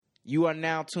You are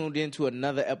now tuned into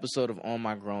another episode of On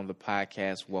My Grown, the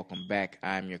podcast. Welcome back.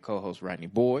 I'm your co-host, Rodney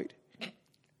Boyd.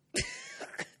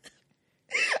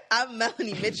 I'm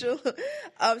Melanie Mitchell.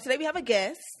 Today we have a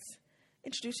guest.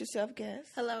 Introduce yourself, guest.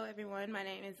 Hello, everyone. My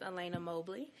name is Elena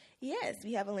Mobley. Yes,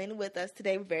 we have Elena with us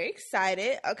today. We're very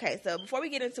excited. Okay, so before we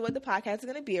get into what the podcast is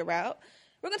going to be about,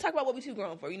 we're going to talk about what we're too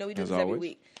grown for. You know, we do this every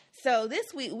week. So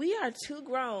this week, we are too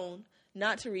grown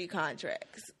not to read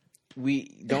contracts.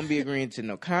 We don't be agreeing to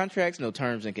no contracts, no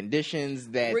terms and conditions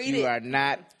that that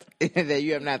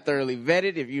you have not thoroughly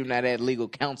vetted. If you've not had legal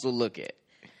counsel look at.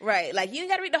 Right, like you ain't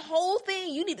got to read the whole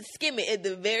thing. You need to skim it at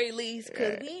the very least,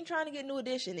 because we ain't trying to get New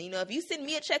Edition. You know, if you send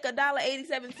me a check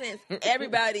 $1.87,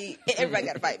 everybody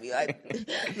got to fight me.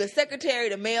 Like the secretary,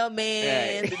 the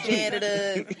mailman, the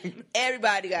janitor,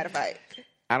 everybody got to fight.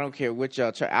 I don't care what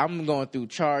y'all I'm going through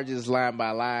charges line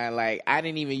by line. Like, I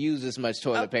didn't even use this much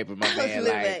toilet paper, my man.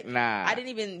 Like, nah. I didn't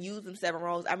even use them 7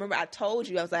 rolls. I remember I told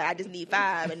you, I was like, I just need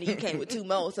 5, and you came with 2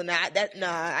 more. So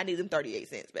I need them 38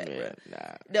 cents back, bro.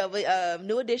 No, but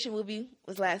New Edition movie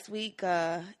was last week.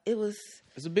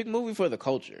 It's a big movie for the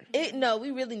culture.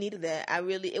 We really needed that.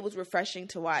 It was refreshing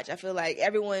to watch. I feel like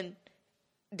everyone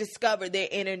discovered their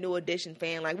inner New Edition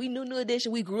fan. Like, we knew New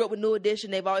Edition. We grew up with New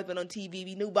Edition. They've always been on TV.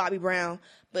 We knew Bobby Brown.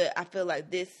 But I feel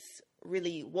like this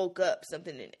really woke up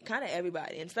something in kind of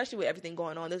everybody. And especially with everything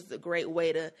going on, this is a great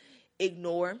way to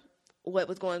ignore what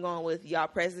was going on with y'all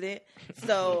president.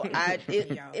 So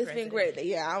it's been great.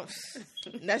 Yeah,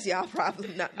 that's y'all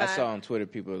problem, not mine. I saw on Twitter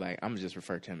people like, I'm just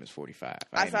refer to him as 45.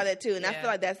 I saw that too. And I feel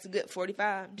like that's a good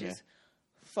 45. Just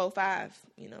 4-5.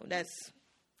 You know, that's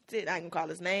it. I ain't gonna call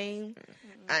his name.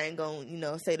 I ain't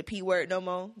gonna, say the P word no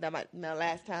more. That might be my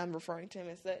last time referring to him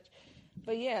as such.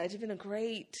 But yeah, it's been a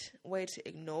great way to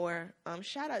ignore.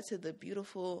 Shout out to the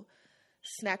beautiful,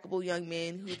 snackable young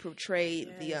men who portrayed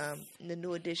the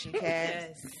New Edition cast.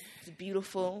 Yes. It's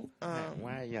beautiful.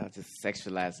 Why are y'all just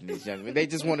sexualizing these young men? They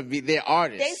just want to be, they're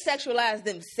artists. They sexualize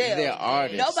themselves. They're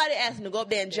artists. Nobody asked them to go up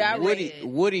there and gyrate.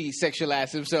 Woody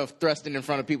sexualized himself thrusting in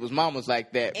front of people's mamas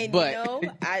like that.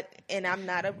 And I'm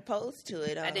not opposed to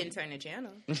it. I didn't turn the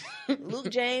channel. Luke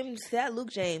James.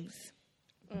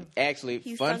 Actually,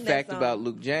 fun fact about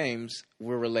Luke James,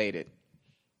 we're related.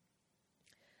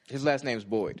 His last name's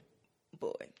Boyd.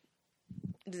 Boy.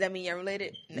 Does that mean you're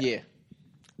related? No. Yeah.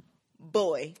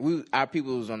 Boy. Our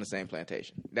people was on the same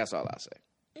plantation. That's all I'll say.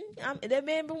 There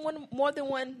may have been more than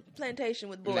one plantation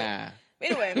with Boy. Nah.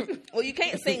 Anyway, well, you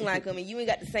can't sing like him, and you ain't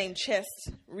got the same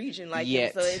chest region like him,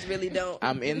 so it really don't.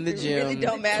 I'm in the gym. Really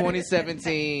don't matter.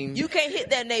 2017. You can't hit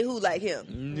that Nate Who like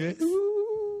him.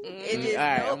 All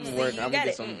right, I'm working. I'm gonna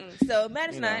get some. So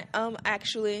matters not.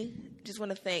 Actually, just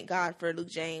want to thank God for Luke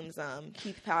James,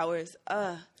 Keith Powers.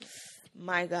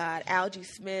 My God, Algie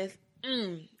Smith,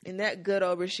 and that good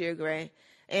old Bashir Gray,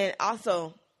 and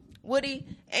also Woody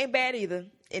ain't bad either,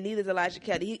 and neither is Elijah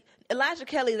Kelly. Elijah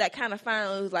Kelly is that kind of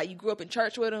fine who's like you grew up in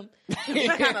church with him. You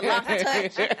kind of lost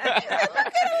touch. Look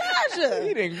at Elijah.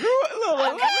 He didn't grow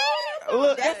up.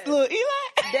 Look, that's little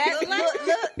Eli.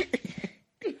 Look.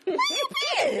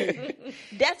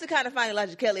 That's the kind of fine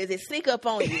Elijah Kelly is. It sneak up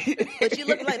on you, but you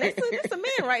look like that's a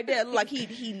man right there. Like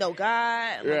he know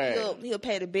God. Like he'll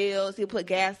pay the bills. He'll put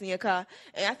gas in your car.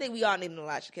 And I think we all need an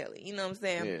Elijah Kelly. You know what I'm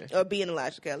saying? Yeah. Or be an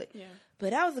Elijah Kelly. Yeah.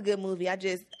 But that was a good movie. I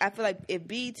feel like if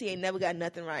BET ain't never got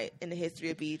nothing right in the history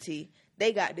of BET,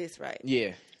 they got this right.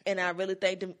 Yeah. And I really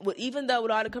think them, even though with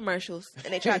all the commercials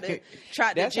and they tried to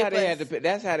that's how they had to pay,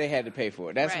 that's how they had to pay for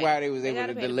it. That's why they was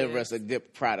able to deliver us a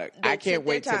good product. I can't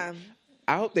wait to.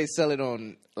 I hope they sell it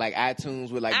on like iTunes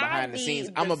with like behind the scenes.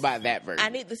 I'm gonna buy that version. I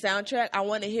need the soundtrack. I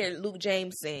want to hear Luke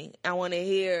James sing. I want to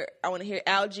hear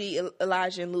Algie,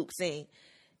 Elijah, and Luke sing.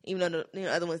 Even though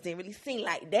the other ones didn't really sing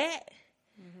like that.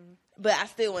 Mm-hmm. But I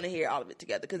still want to hear all of it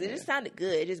together because it just sounded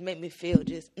good. It just made me feel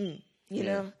you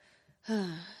know.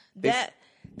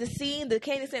 The scene, the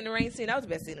Candace and the Rain scene, that was the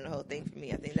best scene in the whole thing for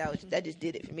me. I think that just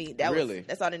did it for me.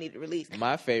 That's all they needed to release.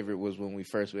 My favorite was when we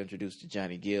first were introduced to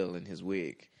Johnny Gill and his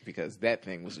wig, because that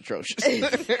thing was atrocious.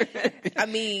 I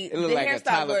mean, the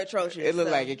hairstyles were atrocious. It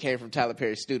looked like it came from Tyler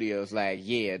Perry Studios. Like,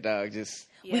 yeah, dog, just...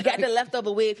 Yeah, we got the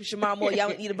leftover wig from Shamar Moore.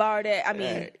 Y'all need to borrow that. I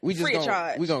mean, free of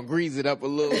charge. We're going to grease it up a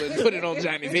little and put it on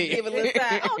Johnny's head. Give it a little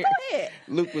side. Oh, go ahead.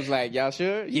 Luke was like, y'all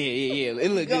sure? Yeah.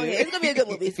 It look good. Ahead. It's going to be a good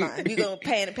movie. It's fine. You're going to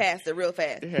pan it past it real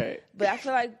fast. Right. But I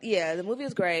feel like, the movie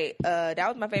was great. That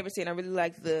was my favorite scene. I really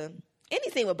liked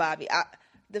any scene with Bobby.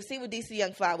 The scene with DC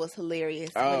Young Fly was hilarious.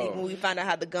 When we found out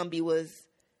how the Gumby was.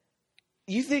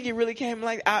 You think it really came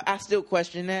like... I still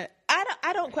question that. I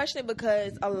I don't question it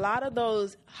because a lot of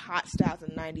those hot styles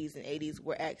in the 90s and 80s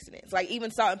were accidents. Like even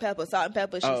Salt and Pepper. Salt and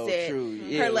Pepper, she said her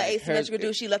little asymmetrical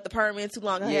dude, she left the perm in too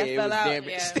long, her hair fell out.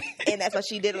 And that's why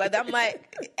she did it like that. I'm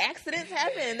like, accidents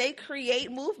happen and they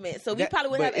create movement. So we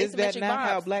probably would have asymmetric bobs. Is that not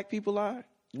how black people are?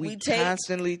 We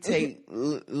constantly take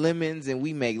lemons and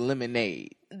we make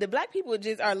lemonade. The black people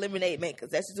just are lemonade makers.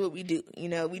 That's just what we do. You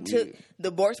know, we took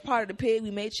the worst part of the pig,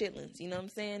 we made chitlins. You know what I'm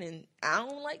saying? And I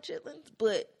don't like chitlins,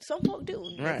 but some folk do.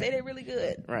 They say they're really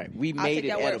good. Right. We made it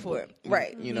edible. For it.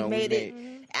 Right. You know, we made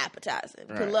it appetizing.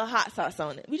 Put a little hot sauce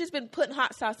on it. We just been putting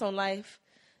hot sauce on life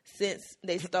since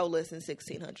they stole us in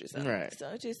 1600 something. Right. So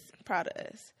I'm just proud of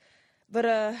us. But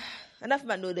enough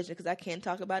about New Edition because I can't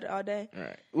talk about it all day.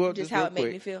 Right. Well, just how it made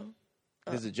me feel.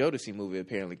 There's a Jodeci movie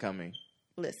apparently coming.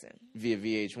 Listen. Via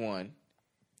VH1.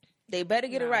 They better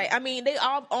get it right. I mean, they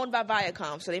all owned by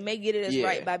Viacom, so they may get it as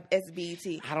right by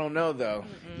SBT. I don't know though.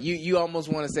 You almost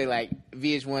want to say like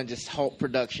VH1 just halt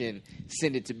production,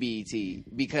 send it to BET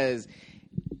because.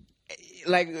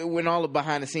 Like when all the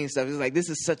behind the scenes stuff is like this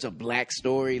is such a black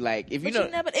story. Like if you know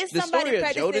it's the story of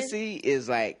Jodeci is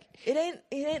like it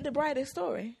ain't the brightest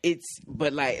story.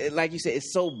 But like you said,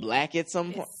 it's so black at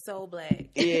some point. It's so black.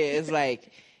 Yeah, it's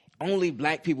like only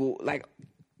black people like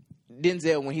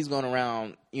Denzel when he's going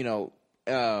around, you know,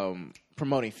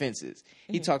 promoting Fences.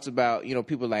 He talks about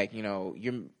people like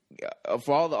you're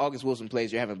for all the August Wilson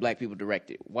plays you're having black people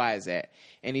directed. Why is that?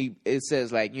 And it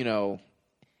says like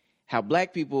how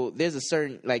black people, there's a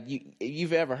certain, like,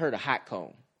 you've ever heard of hot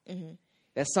comb. Mm-hmm.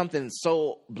 That's something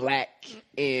so black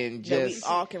and just... that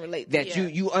we all can relate to. That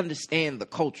you understand the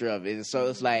culture of it. And so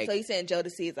it's like... So you're saying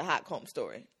Jodeci is a hot comb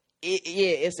story?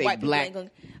 It's a white black...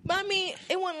 But I mean,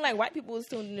 it wasn't like white people was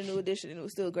tuning in the New Edition and it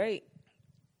was still great.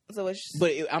 So it's...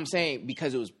 But I'm saying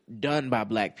because it was done by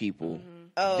black people,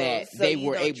 that so they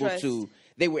were able to...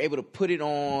 They were able to put it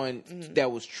on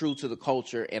that was true to the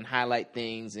culture and highlight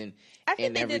things and I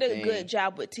think they did a good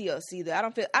job with TLC though. I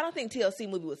don't think TLC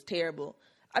movie was terrible.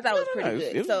 I thought it was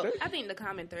pretty good. So I think the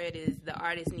common thread is the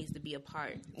artist needs to be a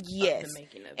part of the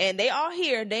making of it. And they all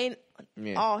here. They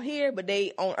all here, but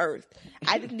they on Earth.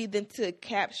 I just need them to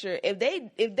capture if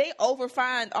they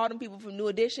overfind all them people from New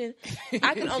Edition,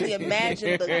 I can only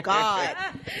imagine the God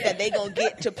that they gonna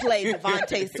get to play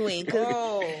Devontae Swing.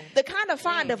 Cause the kind of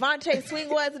fine Devontae Swing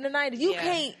was in the 90s, you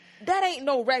can't. That ain't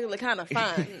no regular kind of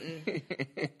fine.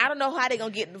 I don't know how they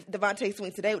gonna get Devontae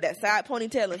Swing today with that side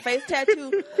ponytail and face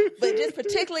tattoo, but just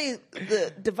particularly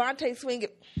the Devontae Swing,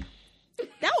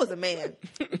 that was a man.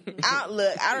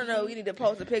 I don't know. We need to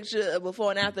post a picture of before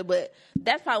and after, but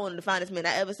that's probably one of the finest men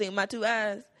I ever seen with my two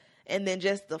eyes. And then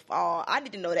just the fall. I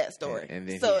need to know that story.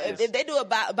 Yeah, so if they do a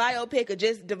biopic of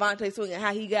just Devontae Swing and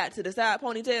how he got to the side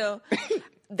ponytail,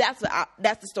 that's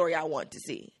the story I want to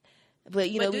see. But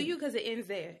do you? Because it ends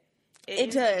there.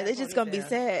 It does. It's just gonna be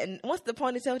sad. And once the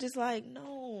ponytail, just like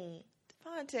no,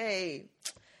 Devontae.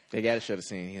 They gotta show the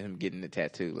scene him getting the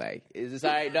tattoo. Like, is this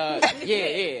all right, dog? yeah.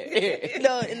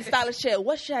 In the stylish chair,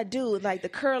 what should I do? Like the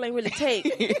curl ain't really take.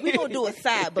 We gonna do a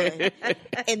side bun,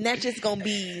 and that's just gonna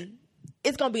be.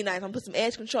 It's gonna be nice. I'm gonna put some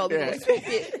edge control. We're gonna swoop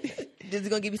it. This is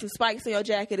gonna give you some spikes in your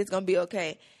jacket. It's gonna be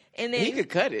okay. And then he could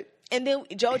cut it. And then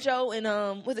JoJo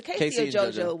and was it Casey or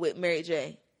JoJo with Mary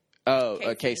J?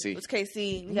 Oh, Casey. It's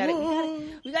Casey. We gotta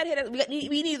hit it.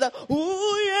 We need the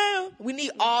yeah. We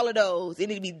need all of those. It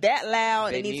need to be that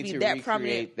loud. It needs to be that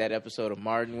prominent. That episode of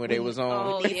Martin where they was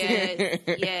on. Oh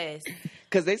yes.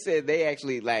 Because they said they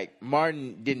actually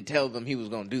Martin didn't tell them he was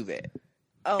gonna do that.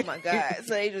 Oh my God!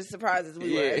 So they just surprised us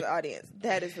we were as an audience.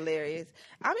 That is hilarious.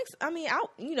 I'm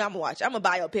a watcher. I'm a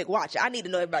biopic watcher. I need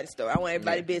to know everybody's story. I want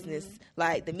everybody's business.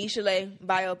 Like the Michelet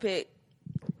biopic.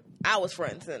 I was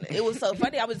front and center. It was so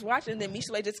funny. I was watching, and then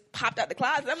Michelet just popped out the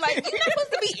closet. I'm like, you're not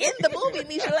supposed to be in the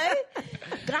movie,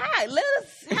 Michelet. God, let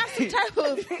us have some type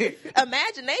of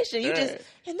imagination. You just,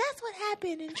 and that's what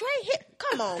happened. And Dre hit.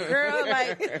 Come on, girl.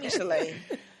 Like, Michelet.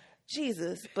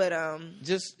 Jesus. But,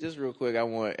 Just real quick, I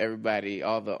want everybody,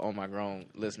 all the On My Grown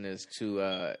listeners,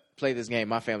 to play this game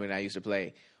my family and I used to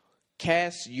play.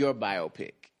 Cast your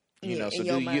biopic.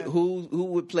 Who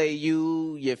would play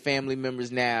you, your family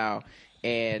members now?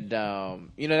 And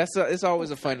it's always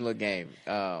a fun little game.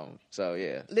 So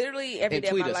yeah, literally every day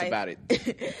of my life. And tweet us about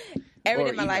it. Every day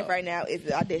of my life right now is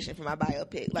the audition for my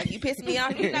biopic. Like, you piss me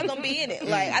off, you're not gonna be in it.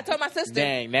 Like, I told my sister,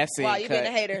 dang, that's it. While you being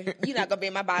a hater, you're not gonna be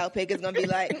in my biopic. It's gonna be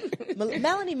like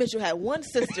Melanie Mitchell had one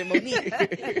sister, Monique,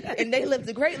 and they lived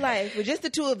a great life with just the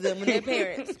two of them and their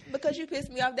parents. Because you pissed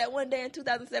me off that one day in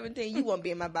 2017, you won't be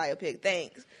in my biopic.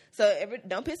 Thanks. So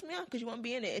don't piss me off because you won't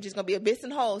be in it. It's just gonna be a bits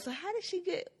and holes. So how did she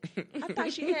get? I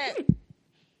thought she had.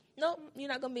 Nope, you're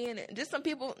not gonna be in it. Just some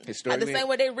people, Historically, the same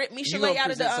way they ripped You Michelet gonna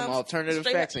out of the present some alternative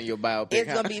straight facts up- in your biopic. It's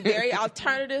huh? gonna be very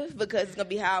alternative because it's gonna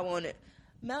be how I want it.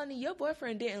 Melanie, your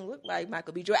boyfriend didn't look like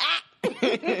Michael B. Jordan.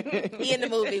 He in the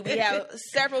movie. We have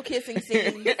several kissing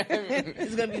scenes.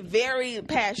 It's gonna be very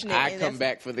passionate. I and come that's-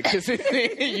 back for the kissing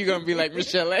scene. You're gonna be like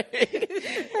Michelle. It's like,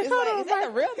 is that a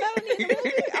real Melanie in the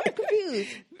movie? I'm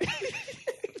confused.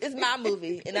 It's my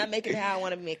movie, and I'm making it how I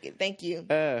want to make it. Thank you.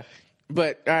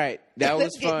 But all right, that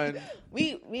was fun.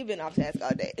 We've been off task all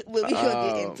day, but we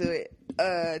gonna get into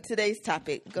it. Today's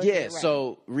topic. Go Yeah, ahead, Ryan.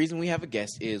 so reason we have a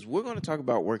guest is we're going to talk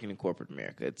about working in corporate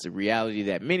America. It's a reality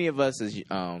that many of us as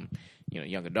young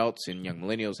adults and young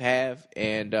millennials have,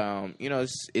 and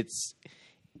it's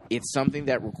something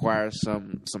that requires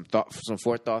some thought, some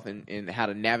forethought in how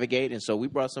to navigate. And so we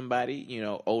brought somebody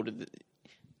older,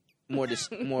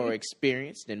 more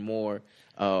experienced and more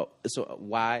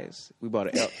wise. We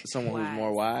brought someone who's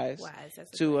more wise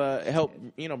That's to help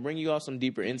bring you all some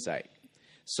deeper insight.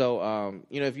 So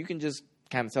if you can just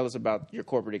kind of tell us about your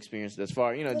corporate experience thus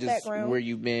far, just background. where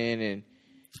you've been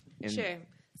and Sure.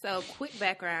 So, quick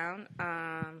background.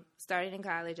 Started in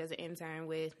college as an intern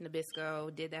with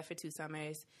Nabisco. Did that for 2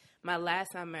 summers. My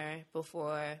last summer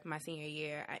before my senior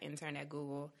year, I interned at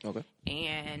Google. Okay.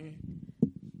 And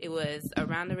it was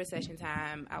around the recession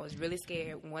time. I was really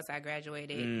scared once I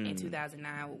graduated in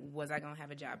 2009. Was I going to have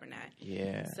a job or not?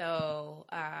 Yeah. So,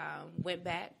 went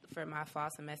back for my fall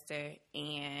semester,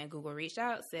 and Google reached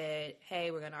out, said,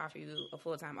 hey, we're going to offer you a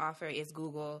full-time offer. It's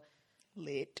Google.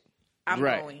 lit. I'm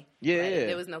Right. going. Yeah, Like, yeah.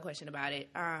 there was no question about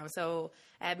it. So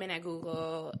I had been at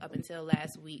Google up until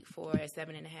last week for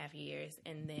 7.5 years,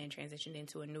 and then transitioned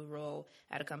into a new role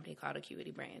at a company called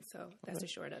Acuity Brands. So that's the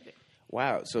short of it.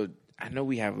 Wow. So I know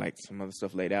we have like some other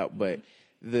stuff laid out, but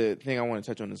the thing I want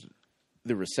to touch on is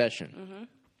the recession.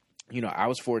 I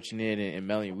was fortunate, and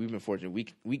Melanie, we've been fortunate.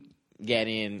 We got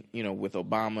in, with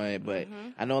Obama, but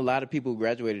I know a lot of people who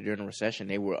graduated during the recession,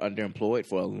 they were underemployed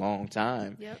for a long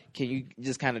time. Yep. Can you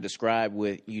just kind of describe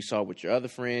what you saw with your other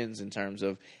friends in terms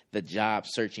of the job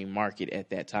searching market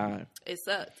at that time? It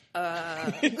sucked.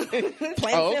 Oh,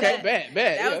 okay, bad.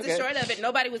 That was the short of it.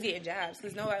 Nobody was getting jobs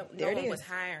because no There it one is. was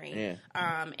hiring. Yeah.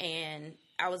 And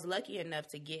I was lucky enough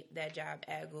to get that job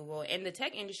at Google, and the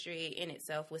tech industry in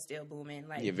itself was still booming.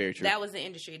 Like, Yeah, very true. That was the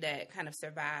industry that kind of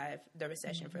survived the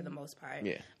recession for the most part.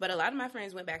 Yeah. But a lot of my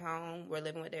friends went back home, were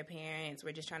living with their parents,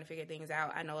 were just trying to figure things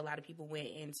out. I know a lot of people went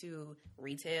into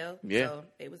retail. Yeah. So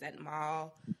they was at the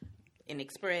mall, in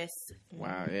Express,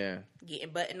 Wow, yeah.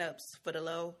 getting button-ups for the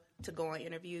low to go on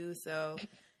interviews. So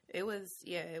it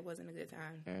wasn't a good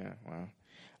time. Yeah,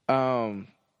 wow.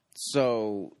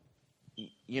 So,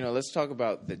 let's talk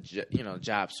about the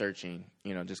job searching.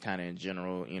 Just kind of in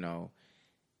general.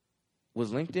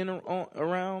 Was LinkedIn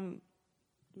around?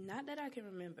 Not that I can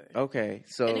remember. Okay,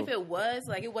 so And if it was,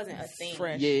 it wasn't a thing.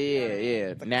 Fresh. yeah.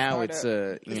 Like a Now it's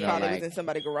startup. It probably was like in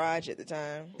somebody's garage at the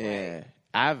time. yeah.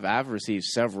 I've received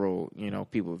several,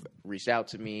 people have reached out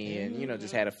to me and,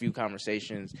 just had a few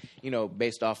conversations,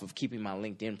 based off of keeping my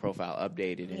LinkedIn profile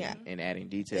updated and adding In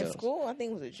details. school, I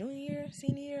think it was a junior year,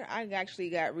 senior year, I actually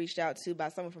got reached out to by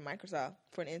someone from Microsoft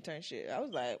for an internship. I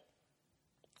was like,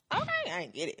 okay, I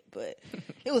didn't get it, but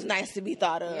it was nice to be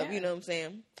thought of, Yeah. you know what I'm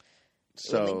saying?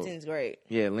 So LinkedIn's great.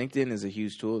 yeah, LinkedIn is a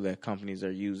huge tool that companies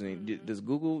are using. Does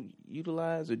Google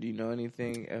utilize, or do you know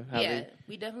anything of how Yeah, they?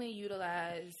 we definitely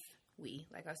utilize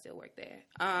I still work there.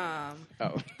 Oh,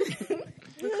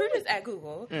 Recruiters at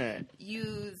Google yeah.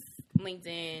 use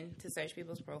LinkedIn to search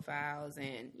people's profiles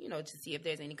and, to see if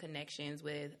there's any connections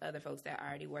with other folks that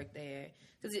already work there.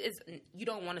 Because you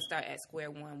don't want to start at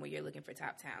square one where you're looking for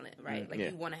top talent, right? yeah.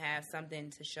 You want to have something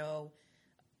to show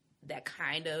that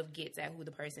kind of gets at who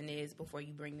the person is before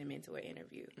you bring them into an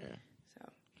interview. Yeah. So,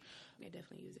 they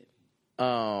definitely use it.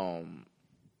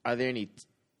 Are there any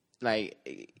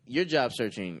your job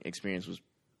searching experience was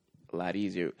a lot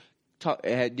easier?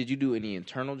 Did you do any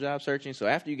internal job searching? So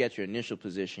after you got your initial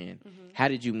position, how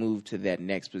did you move to that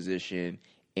next position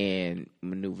and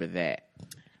maneuver that?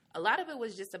 A lot of it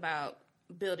was just about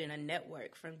building a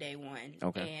network from day one.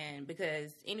 Okay. And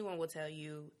because anyone will tell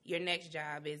you your next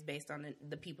job is based on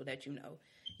the people that you know.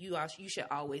 You should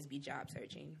always be job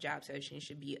searching. Job searching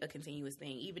should be a continuous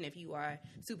thing. Even if you are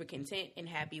super content and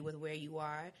happy with where you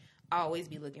are, always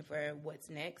be looking for what's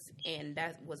next. And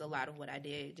that was a lot of what I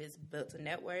did, just built a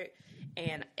network.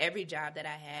 And every job that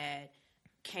I had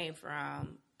came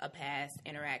from a past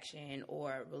interaction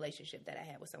or relationship that I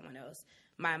had with someone else.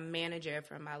 My manager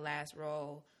from my last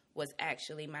role was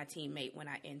actually my teammate when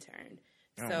I interned.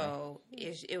 So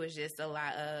it was just a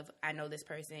lot of, I know this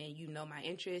person, you know my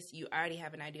interests, you already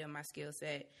have an idea of my skill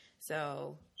set.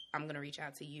 So I'm going to reach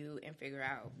out to you and figure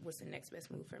out what's the next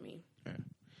best move for me.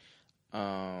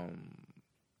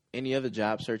 Any other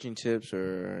job searching tips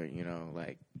or,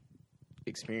 like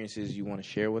experiences you want to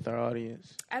share with our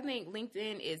audience? I think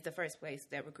LinkedIn is the first place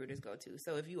that recruiters go to.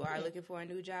 So if you are looking for a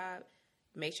new job,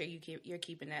 make sure you're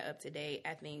keeping that up to date.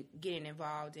 I think getting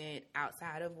involved in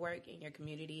outside of work in your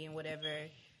community and whatever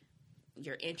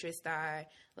your interests are,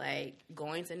 like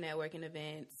going to networking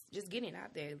events, just getting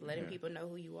out there, letting people know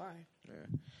who you are.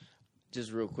 Yeah.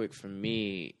 Just real quick for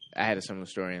me, I had a similar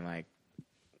story in like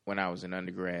when I was in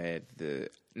undergrad,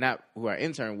 not who I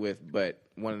interned with, but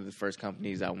one of the first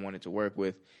companies I wanted to work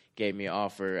with gave me an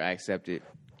offer. I accepted,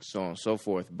 so on and so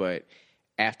forth. But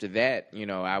after that,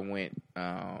 I went,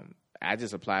 I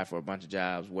just applied for a bunch of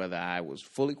jobs, whether I was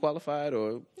fully qualified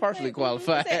or partially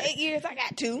qualified. 8 years, I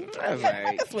got 2. I was I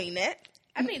like, can swing that.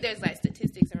 I think there's like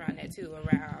statistics around that too,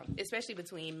 especially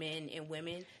between men and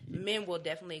women. Men will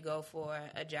definitely go for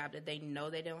a job that they know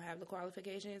they don't have the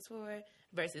qualifications for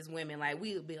versus women. Like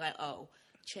we would be like, oh,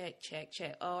 check.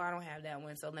 Oh, I don't have that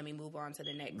one, so let me move on to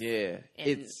the next. Yeah.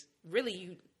 And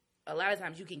really, a lot of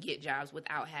times you can get jobs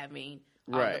without having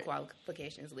all the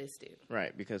qualifications listed.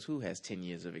 Right, because who has 10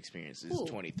 years of experience is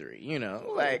 23,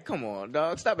 Like, come on,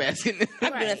 dog, stop asking. I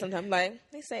do that sometimes, like,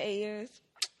 they say 8 years.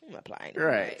 I'm applying.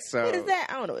 Right. So what is that?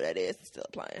 I don't know what that is. Still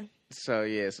applying. So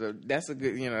so that's a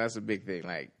good, that's a big thing.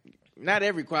 Like, not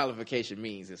every qualification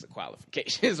means it's a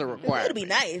qualification. It's a requirement. It'll be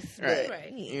nice, right?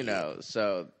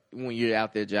 So when you're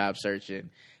out there job searching,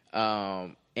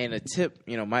 and a tip,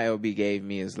 my LB gave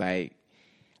me is like,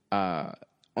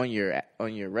 on your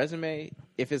resume,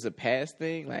 if it's a past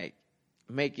thing, like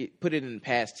put it in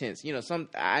past tense.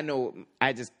 I know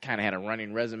I just kind of had a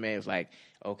running resume. It was like,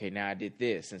 okay, now I did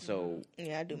this, and so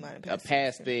I do mine in a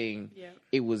past thing. Yeah.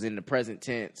 It was in the present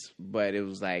tense, but it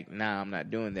was like, nah, I'm not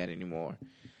doing that anymore.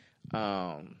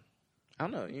 I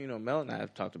don't know. Mel and I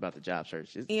have talked about the job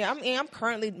search. I'm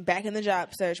currently back in the job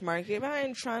search market, but I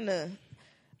ain't trying to.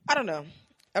 I don't know.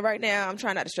 Right now, I'm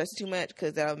trying not to stress too much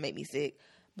because that'll make me sick.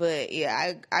 But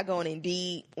yeah, I go on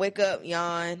Indeed, wake up,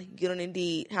 yawn, get on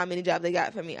Indeed. How many jobs they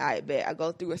got for me? I bet I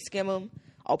go through and skim them,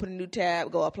 open a new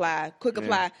tab, go apply, quick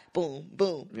apply, boom,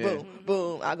 boom, boom,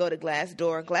 boom. I go to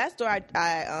Glassdoor. Glassdoor,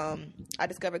 I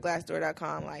discovered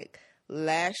Glassdoor.com like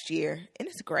last year, and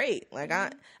it's great. Like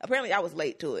apparently I was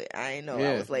late to it. I didn't know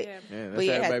I was late. Yeah, that's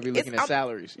everybody be looking at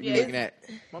salaries. You looking at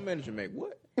my manager make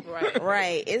what?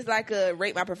 Right. It's like a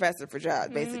rate my professor for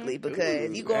jobs, basically,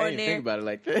 because you go in there. Think about it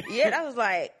like that. Yeah, that was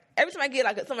like every time I get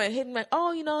like somebody hitting me like,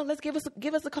 oh, let's give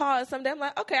us a call or something. I'm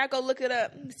like, okay, I go look it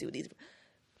up. Let me see what these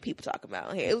people talk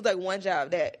about here. It was like one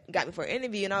job that got me for an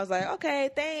interview, and I was like, okay,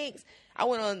 thanks. I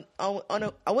went on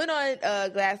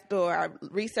Glassdoor. I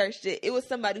researched it. It was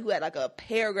somebody who had like a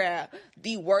paragraph,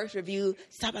 the worst review.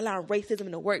 Stop allowing racism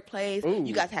in the workplace. Ooh.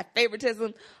 You guys have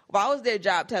favoritism. Why was their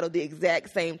job title the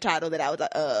exact same title that I was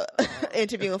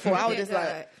interviewing for? I was just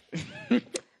like,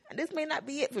 this may not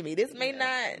be it for me. This may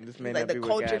not. This may like not the be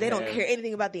culture. They don't care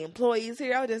anything about the employees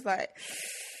here. I was just like,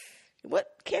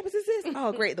 what campus is this?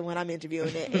 Oh, great, the one I'm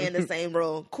interviewing at, and the same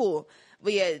role. Cool.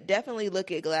 But yeah, definitely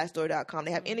look at Glassdoor.com.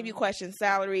 They have interview questions,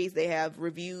 salaries. They have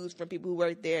reviews from people who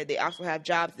work there. They also have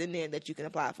jobs in there that you can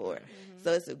apply for.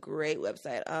 So it's a great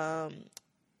website.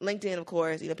 LinkedIn, of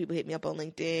course. People hit me up on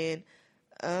LinkedIn.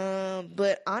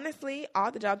 But honestly,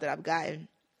 all the jobs that I've gotten,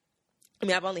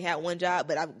 I've only had one job,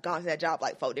 but I've gone to that job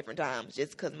like 4 different times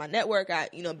just because my network, I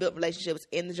built relationships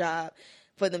in the job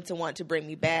for them to want to bring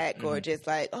me back or just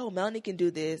like, oh, Melanie can do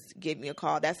this, give me a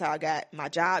call. That's how I got my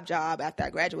job after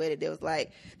I graduated. It was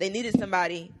like they needed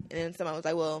somebody, and then somebody was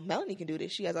like, well, Melanie can do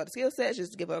this. She has all the skill sets.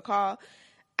 Just give her a call.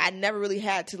 I never really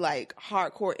had to like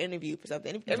hardcore interview for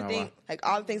something. Everything, like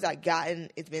all the things I've gotten,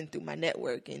 it's been through my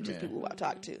network and just people who I've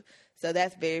talked to. So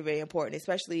that's very, very important,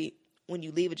 especially when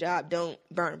you leave a job. Don't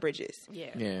burn bridges.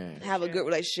 Yeah. Have a good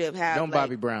relationship. Don't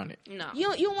Bobby Brown it. No.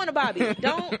 You don't want to Bobby.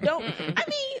 Don't. I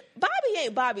mean, Bobby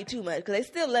ain't Bobby too much because they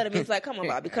still let him. It's like, come on,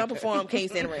 Bobby, come perform. Can you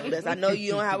stand around with us? I know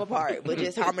you don't have a part, but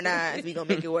just harmonize. We gonna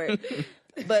make it work.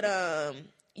 But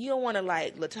you don't want to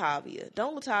like Latavia.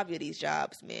 Don't Latavia these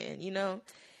jobs, man.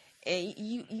 And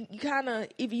you kind of,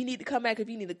 if you need to come back, if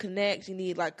you need to connect, you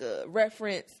need like a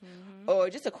reference or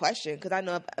just a question. Because I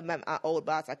know my old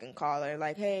boss, I can call her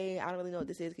like, hey, I don't really know what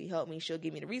this is. Can you help me? She'll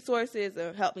give me the resources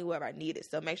or help me wherever I need it.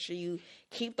 So make sure you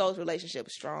keep those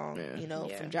relationships strong,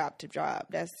 from job to job.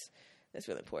 That's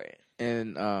really important.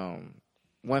 And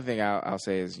one thing I'll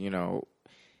say is, in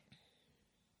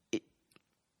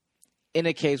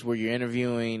a case where you're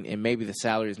interviewing and maybe the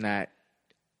salary is not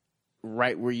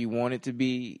right where you want it to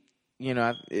be,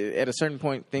 at a certain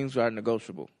point, things are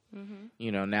negotiable.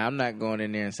 You know, now I'm not going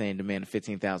in there and saying demand a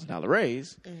 $15,000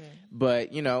 raise,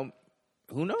 but you know,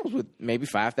 who knows, with maybe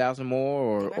 $5,000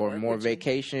 more or more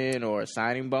vacation or a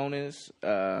signing bonus.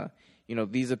 You know,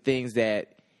 these are things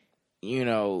that, you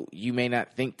know, you may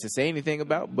not think to say anything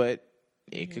about, but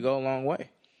it could go a long way.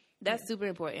 That's super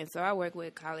important. So I work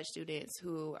with college students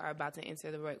who are about to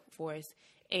enter the workforce.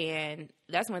 And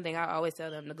that's one thing I always tell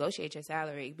them, negotiate your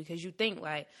salary, because you think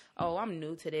like, oh, I'm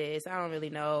new to this. I don't really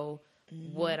know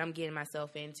what I'm getting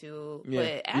myself into. Yeah.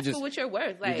 But ask for what you're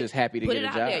worth. Like, you're just happy to put get it a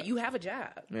out job. there. You have a job.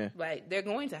 Yeah. Like, they're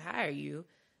going to hire you.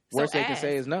 Worst So they can ask.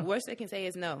 say is no. Worst they can say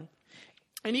is no.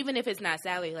 And even if it's not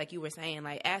salary, like you were saying,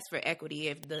 like ask for equity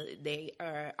if they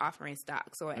are offering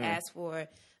stocks, or ask for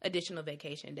additional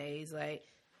vacation days. Like,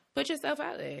 put yourself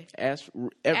out there. Ask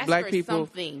black for people.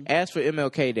 something. Ask for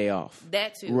MLK Day off.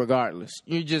 That too. Regardless,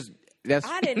 you just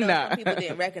I didn't know some people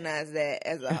didn't recognize that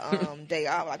as a day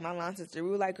off. Like my line sister, we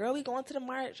were like, "Girl, we going to the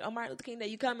march on Martin Luther King Day.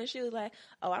 You coming?" She was like,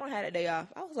 "Oh, I don't have that day off."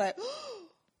 I was like,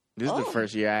 This is the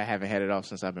first year I haven't had it off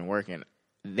since I've been working.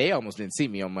 They almost didn't see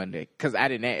me on Monday because I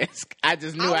didn't ask. I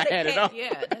just knew I had it off.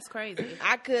 Yeah, that's crazy.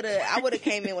 I would have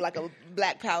came in with like a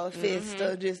Black Power fist,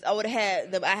 or just I would have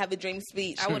had the "I Have a Dream"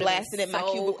 speech. I would blasted in my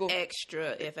cubicle.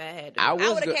 Extra if I had to. I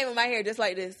would have came with my hair just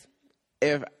like this.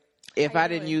 If I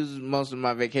didn't use most of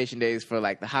my vacation days for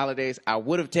like the holidays, I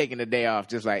would have taken a day off.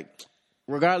 Just like,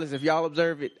 regardless if y'all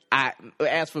observe it,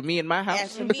 as for me in my house,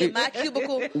 As for me in my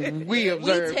cubicle, we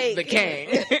observe the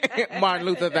King, Martin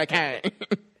Luther the King.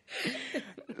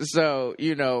 So,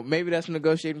 you know, maybe that's a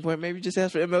negotiating point. Maybe just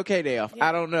ask for MLK Day off. Yeah.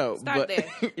 I don't know. Start there.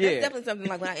 That's definitely something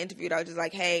like when I interviewed, I was just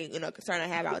like, hey, you know, concern I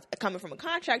have, I was coming from a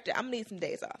contractor, I'm going to need some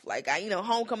days off. Like,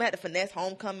 homecoming, I had to finesse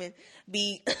homecoming,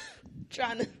 be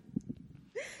trying to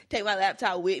take my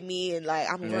laptop with me, and like,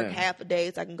 I'm going to work half a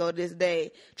day so I can go this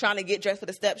day, trying to get dressed for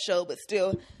the step show, but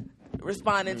still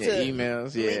responding to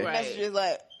emails, messages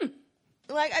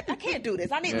like, I can't do this.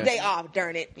 I need a day off,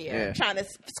 darn it. Yeah. Trying to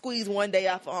squeeze one day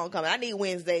off for homecoming. I need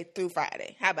Wednesday through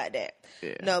Friday. How about that?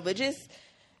 Yeah. No, but just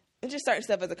certain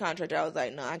stuff as a contractor, I was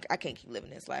like, no, I can't keep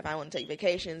living this life. I want to take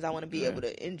vacations. I want to be able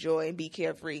to enjoy and be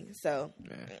carefree. So,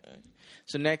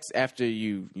 So next, after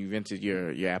you've entered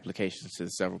your applications to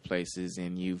several places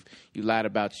and you lied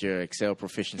about your Excel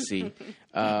proficiency,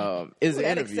 is the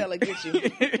that interview. Excel will get you.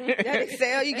 That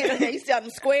Excel, you get in there, you see all them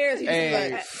squares. You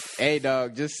Hey,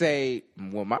 dog, just say,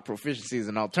 well, my proficiency is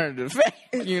an alternative fact.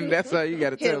 That's all you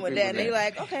got to hit tell them with people. that, and they're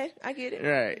like, okay, I get it.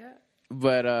 Right. Yeah.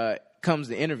 But comes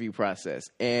the interview process.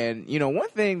 And, you know, one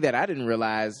thing that I didn't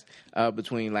realize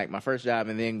between, like, my first job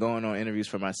and then going on interviews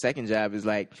for my second job is,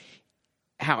 like,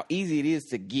 how easy it is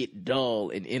to get dull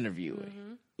in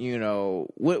interviewing. You know,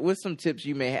 what's some tips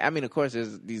you may have? I mean, of course,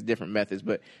 there's these different methods,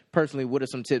 but personally, what are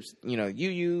some tips, you know, you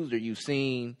used or you've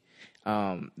seen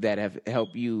that have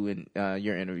helped you in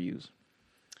your interviews?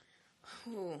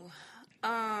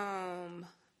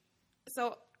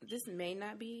 So this may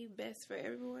not be best for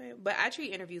everyone, but I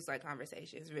treat interviews like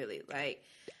conversations, really. Like,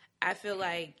 I feel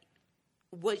like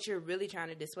what you're really trying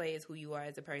to display is who you are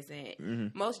as a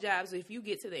person. Most jobs, if you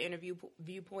get to the interview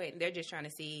viewpoint, they're just trying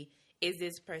to see, is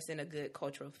this person a good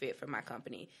cultural fit for my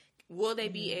company? Will they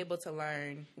be able to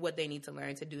learn what they need to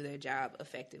learn to do their job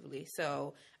effectively?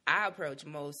 So I approach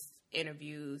most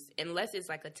interviews, unless it's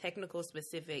like a technical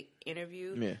specific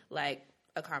interview, like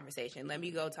a conversation. Let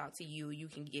me go talk to you. You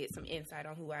can get some insight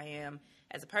on who I am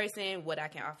as a person, what I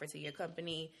can offer to your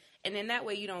company. And then that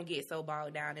way you don't get so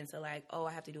bogged down into like, oh,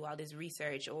 I have to do all this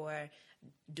research, or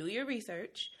do your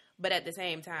research. But at the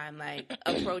same time, like,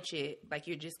 approach it like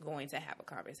you're just going to have a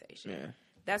conversation. Yeah.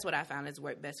 That's what I found has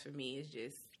worked best for me, is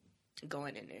just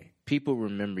going in there. People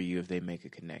remember you if they make a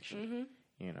connection.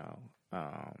 You know,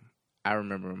 I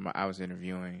remember I was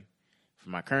interviewing for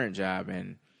my current job,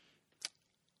 and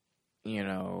you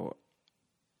know,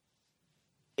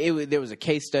 there was a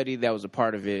case study that was a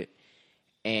part of it.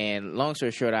 And long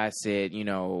story short, I said, you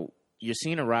know, you're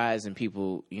seeing a rise in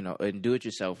people, you know, and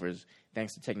do-it-yourselfers,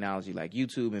 thanks to technology like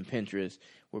YouTube and Pinterest,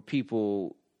 where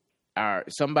people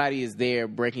somebody is there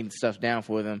breaking stuff down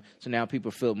for them. So now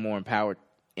people feel more empowered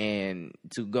and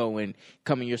to go and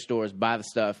come in your stores, buy the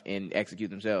stuff, and execute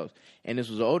themselves. And this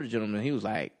was an older gentleman. He was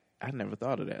like, I never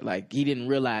thought of that. Like, he didn't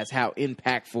realize how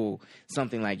impactful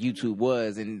something like YouTube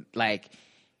was. And, like,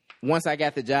 once I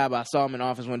got the job, I saw him in the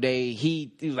office one day.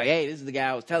 He was like, hey, this is the guy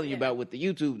I was telling you about with the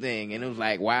YouTube thing. And it was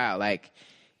like, wow, like,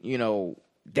 you know,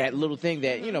 that little thing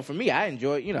that, you know, for me, I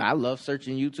enjoy, you know, I love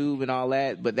searching YouTube and all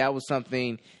that. But that was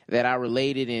something that I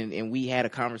related, and we had a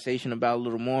conversation about a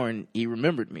little more, and he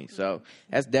remembered me. So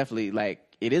that's definitely, like,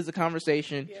 it is a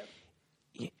conversation. Yep.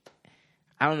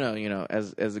 I don't know, you know,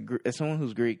 as someone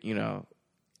who's Greek, you know,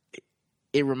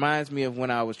 it reminds me of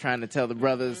when I was trying to tell the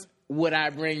brothers what I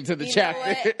bring to the You know chapter.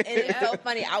 what? And it's so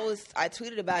funny. I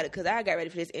tweeted about it because I got ready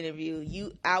for this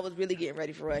interview. I was really getting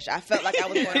ready for Rush. I felt like I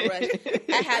was going to Rush.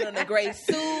 I had on a gray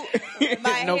suit.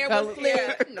 My No hair colors. was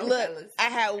clear. No Look, colors.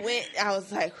 I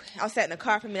was like, I was sat in the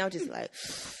car for me. I was just like,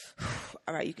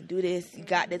 all right, you can do this. You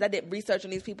got this. I did research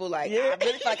on these people. Like, I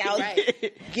really felt like I was,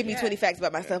 give me 20 facts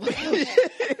about myself.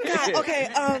 God,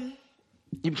 okay,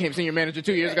 You became senior manager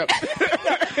 2 years ago.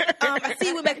 I see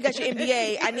you went back and got your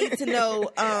MBA. I need to know,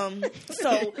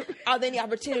 so are there any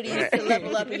opportunities to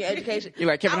level up in your education? You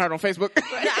like Kevin Hart on Facebook? No,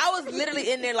 I was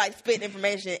literally in there like spitting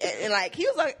information, and like he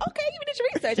was like, "Okay, you did your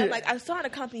research." I'm like, "I saw in a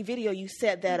company video you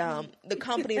said that the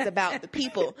company is about the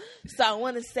people, so I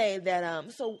want to say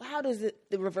that so how does it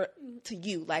revert to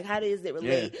you? Like, how does it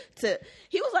relate to?"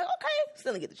 He was like, "Okay,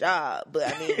 still didn't get the job, but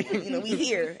I mean, we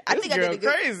here. I think I did a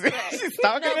good." Crazy. She's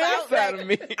talking No, but I was outside of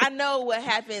me. I know what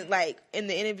happened. Like in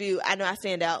the interview, I know I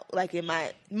stand out. Like in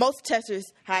most testers,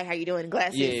 hi, how you doing?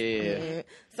 Glasses. Yeah.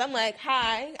 So I'm like,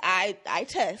 hi, I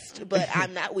test, but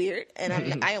I'm not weird, and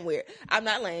I am weird. I'm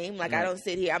not lame. Like I don't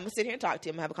sit here. I'm gonna sit here and talk to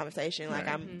him, have a conversation. Like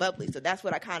I'm bubbly. So that's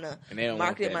what I kind of And they don't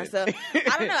marketed want that. myself.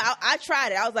 I don't know. I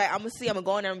tried it. I was like, I'm gonna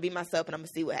go in there and be myself, and I'm gonna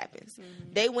see what happens.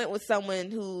 They went with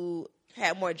someone who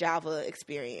had more Java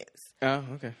experience. Oh,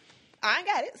 okay. I ain't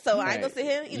got it, so I ain't gonna sit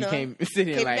here. You know, can't sit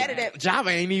here can't like better than- Java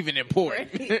ain't even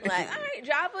important. like, all right,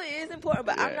 Java is important,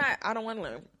 but Yeah. I don't want to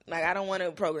learn. Like, I don't want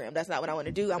to program. That's not what I want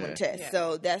to do. I want to test. Yeah.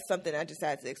 So that's something I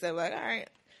decided to accept. Like, all right,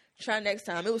 try next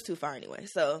time. It was too far anyway.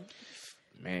 So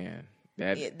Man,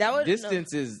 that, Yeah, that was-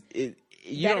 distance is you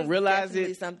that don't is realize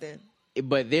definitely it, something.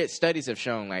 but their studies have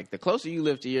shown like the closer you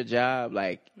live to your job,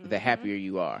 like the happier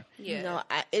you are. Yeah. You know,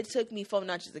 it took me 4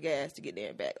 notches of gas to get there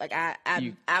and back. Like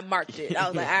You- I marked it. I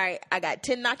was like, all right, I got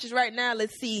 10 notches right now.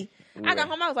 Let's see. I got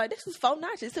home. I was like, this was 4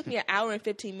 notches. It took me an hour and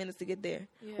 15 minutes to get there.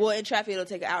 Yeah. Well, in traffic, it'll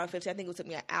take an hour and 15. I think it took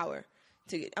me an hour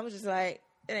to get. I was just like,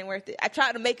 it ain't worth it. I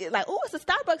tried to make it like, oh, it's a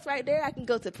Starbucks right there. I can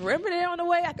go to Perimeter on the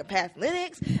way. I can pass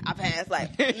Linux. I passed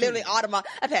like literally Audemars.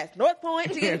 I passed North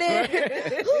Point to get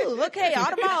there. Ooh, okay,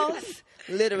 Audemars.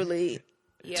 Literally.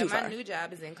 Yeah, too my far. new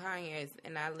job is in Conyers,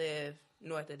 and I live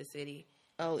north of the city.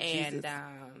 Oh, and Jesus.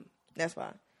 That's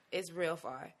fine. it's real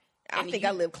far. I And think you-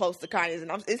 I live close to Conyers,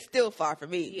 and it's still far for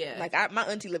me. Yeah. Like, my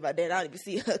auntie live out there, and I don't even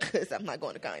see her because I'm not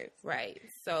going to Conyers. Right.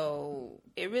 So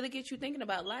it really gets you thinking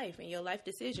about life and your life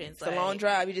decisions. It's a long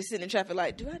drive. You just sitting in traffic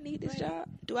like, do I need this job?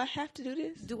 Do I have to do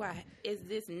this? Is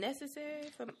this necessary?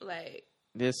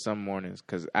 There's some mornings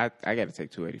because I got to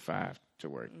take 285 to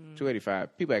work. Mm.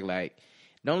 285. People act like,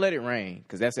 don't let it rain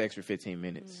because that's an extra 15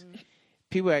 minutes. Mm-hmm.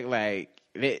 People act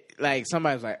like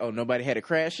somebody's like, oh, nobody had a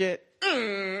crash yet.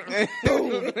 Right.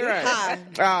 Hi.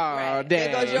 Oh, Right. damn.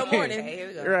 There goes your morning. Okay, here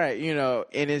we go. Right,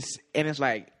 and it's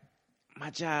like my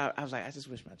job. I was like, I just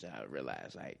wish my job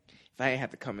realized like if I didn't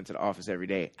have to come into the office every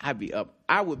day,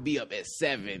 I would be up at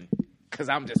 7 because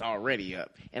I'm just already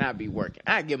up and I'd be working.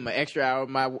 I'd give them an extra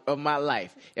hour of my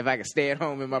life if I could stay at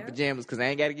home in my pajamas because I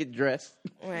ain't got to get dressed,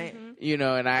 Right. and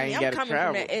I ain't I'm got to coming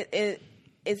travel. from that.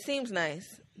 It seems nice.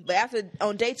 But after,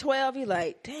 on day 12, you're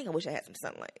like, dang, I wish I had some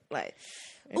sunlight. Like,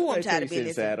 ooh, I'm tired of being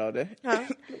this. inside all day. Huh?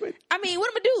 I mean,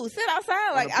 what am I do? Sit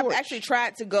outside? Like, the I've porch. actually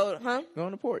tried to go, Go on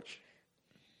the porch.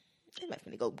 I'm not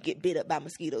finna go get bit up by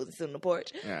mosquitoes and sit on the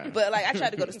porch. Yeah. But like I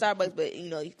tried to go to Starbucks, but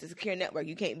it's a secure network.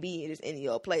 You can't be just in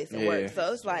your place and Yeah. work.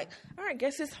 So it's like, all right,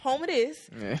 guess it's home it is.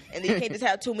 Yeah. And then you can't just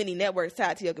have too many networks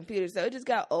tied to your computer. So it just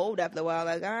got old after a while.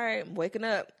 Like, all right, I'm waking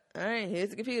up. All right, here's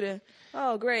the computer.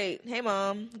 Oh, great. Hey,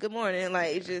 mom. Good morning.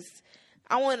 Like, it's just,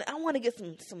 I want to get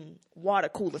some water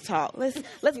cooler talk. Let's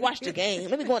watch the game.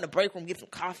 Let me go in the break room and get some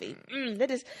coffee.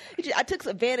 I took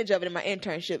advantage of it in my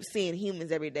internship, seeing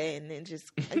humans every day, and then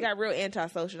I got real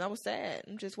antisocial. And I was sad.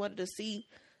 I just wanted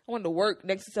to work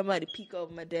next to somebody, peek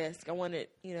over my desk. I wanted,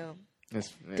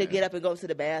 to get up and go to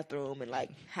the bathroom and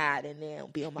like hide in there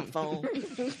and be on my phone.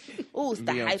 Ooh,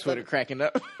 stop Be on hype Twitter up. cracking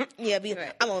up. Yeah,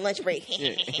 I'm on lunch break.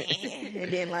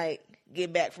 And then like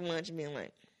get back from lunch and being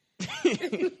like,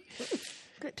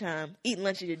 good time. Eating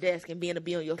lunch at your desk and being able to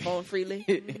be on your phone freely.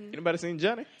 Anybody seen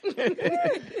Johnny?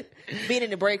 Being in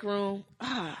the break room.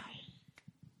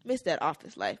 Miss that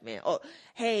office life, man. Oh,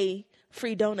 hey,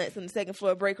 free donuts in the second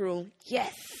floor break room.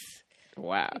 Yes.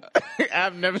 Wow,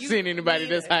 I've never seen anybody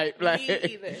this hype. Like, Me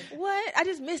either. What? I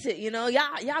just miss it,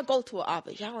 Y'all go to an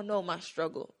office. Y'all don't know my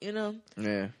struggle, yeah.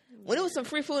 When it was some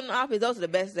free food in the office, those are the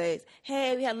best days.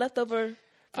 Hey, we had leftover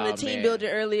from the Oh, team man. builder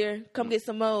earlier. Come get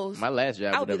some Mo's. My last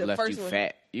job I would would be have the left first you one.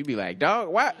 fat. You'd be like, dog,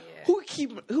 why? Yeah.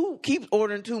 Who keeps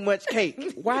ordering too much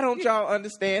cake? Why don't y'all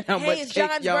understand how Hey, much it's cake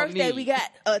John's y'all birthday. need? We got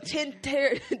a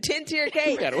 10-tier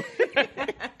cake. We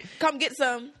gotta- Come get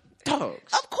some.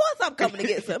 Dogs. Of course I'm coming to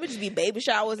get some. It just be baby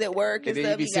showers at work and And then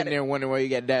stuff. you be sitting there wondering why you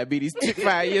got diabetes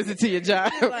 5 years into your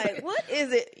job. Like, what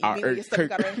is it? You mean your stomach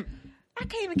Kirk. gotta- I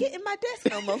can't even get in my desk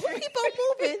no more. Who keep on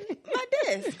moving my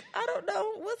desk? I don't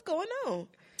know what's going on.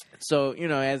 So, you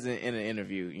know, as in an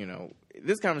interview, you know,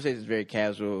 this conversation is very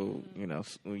casual. You know,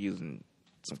 we're using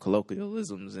some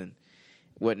colloquialisms and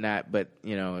whatnot. But,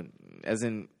 you know, as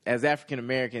African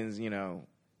Americans, you know,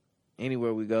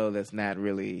 anywhere we go that's not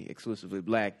really exclusively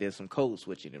black, there's some code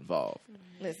switching involved.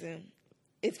 Listen,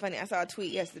 it's funny. I saw a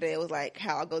tweet yesterday. It was like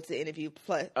how I go to the interview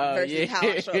versus how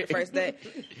I show up the first day.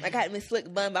 Like I had my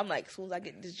slick bun, but I'm like, as soon as I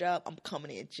get this job, I'm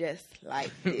coming in just like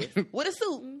this with a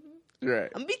suit. Right.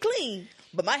 I'm gonna be clean,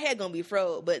 but my hair gonna be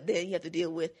froze. But then you have to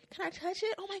deal with, can I touch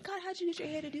it? Oh my God, how'd you get your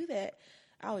hair to do that?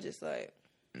 I was just like,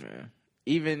 Yeah.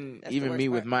 Even That's the worst me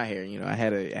part. with my hair, you know, I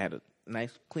had a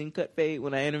nice clean cut fade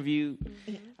when I interviewed.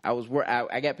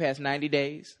 I got past 90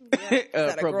 days Started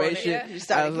growing probation. it. You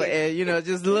started I was like, getting- and, you know,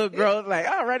 just a little growth. Like,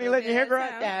 all right, you letting your hair grow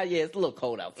out? Yeah. Yeah, it's a little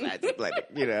cold outside. Just like,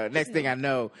 you know, next thing I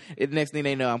know, next thing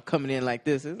they know, I'm coming in like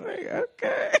this. It's like,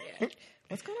 okay.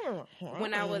 what's going on?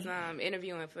 When I was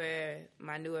interviewing for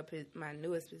my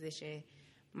newest position,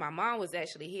 my mom was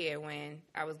actually here when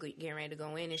I was getting ready to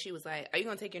go in, and she was like, "Are you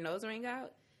gonna take your nose ring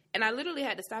out?" And I literally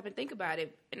had to stop and think about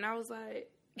it, and I was like,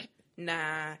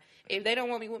 "Nah, if they don't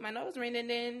want me with my nose ring, then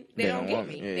they don't get want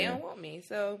me. me. Yeah. They don't want me."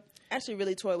 So I actually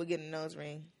really toyed with getting a nose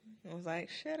ring. I was like,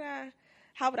 should I?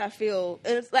 How would I feel?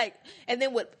 And it's like, and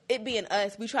then with it being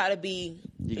us, we try to be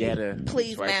You gotta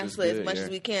please twice as master as good, much yeah. as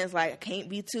we can. It's like I can't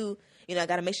be too, you know, I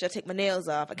got to make sure I take my nails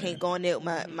off. I can't go in there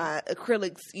with my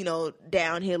acrylics, you know,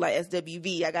 down here like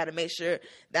SWV. I got to make sure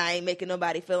that I ain't making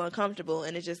nobody feel uncomfortable.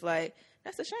 And it's just like,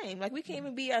 that's a shame. Like we can't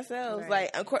even be ourselves.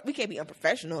 Right. Like of course, we can't be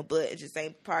unprofessional, but it's the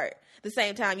same part. The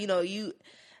same time, you know,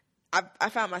 I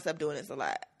found myself doing this a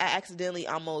lot. I accidentally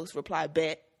almost reply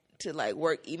back to like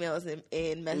work emails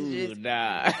and messages. Ooh,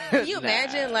 nah. Can you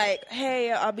imagine, like,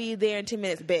 hey, I'll be there in 10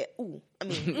 minutes, bet. Ooh, I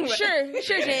mean, sure,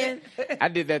 Jen. I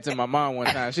did that to my mom one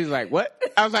time. She's like, "What?"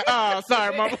 I was like, "Oh,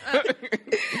 sorry, mom."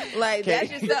 Like, that's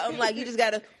just something, like, you just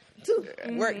got to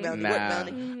work, Melanie, work, Nah.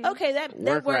 Melanie. Okay, that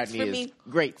Work works Rodney for is me.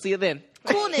 great. See you then.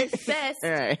 Coolness, best, All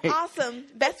right. awesome,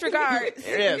 best regards.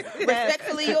 Yes.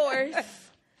 Respectfully yours.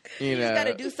 You You just know, got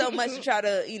to do so much to try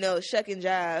to, you know, shuck and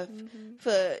jive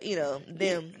for, you know,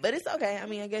 them. But it's okay. I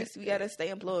mean, I guess we got to stay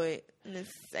employed. And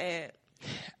it's sad.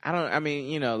 I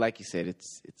mean, you know, like you said,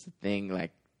 it's a thing.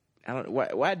 Like, I don't.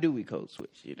 Why do we code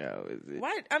switch? You know, is it,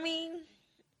 Why? I mean,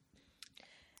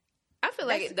 I feel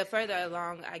like the further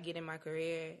along I get in my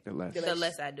career, The less. the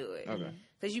less I do it. Okay.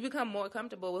 Because you become more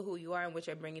comfortable with who you are and what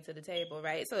you're bringing to the table,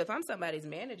 right? So if I'm somebody's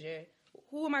manager,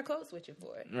 who am I code switching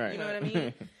for? Right. You know what I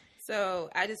mean? So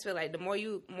I just feel like the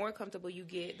more comfortable you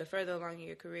get, the further along in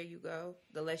your career you go,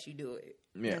 the less you do it.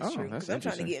 Yeah, that's true. That's 'Cause I'm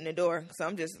trying to interesting. get in the door, so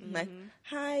I'm just like,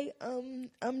 "Hi,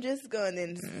 I'm just going."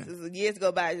 And years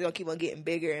go by, it's gonna keep on getting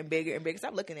bigger and bigger and bigger.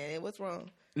 Stop looking at it. What's wrong?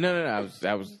 No.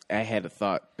 I had a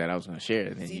thought that I was going to share,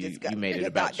 and then So you just made it your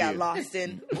about thought got you. lost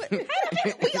in. What? Hey,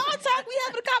 we all talk. We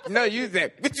having a conversation. No, you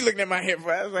said, "What you looking at my hair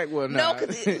for?" I was like, "Well, no." No,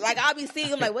 because like I'll be seeing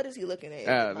him like, what is he looking at?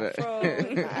 Oh, My no.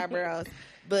 fro, my eyebrows.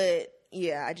 But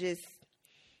yeah, I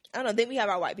don't know. Then we have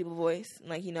our white people voice.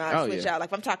 Like, you know, I Oh, switch yeah. out. Like,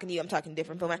 if I'm talking to you, I'm talking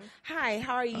different. But I'm like, hi,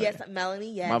 how are you? Yes, I'm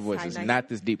Melanie. Yes. My voice hi, is nice. not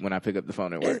this deep when I pick up the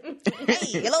phone at work.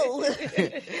 Hey, hello.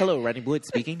 Hello, Rodney Boyd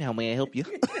speaking. How may I help you?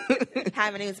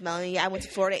 Hi, my name is Melanie. I went to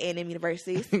Florida A&M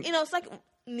University. You know, it's like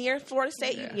near Florida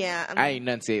State. Yeah. I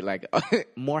enunciate like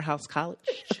Morehouse College.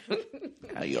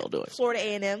 How you all doing? Florida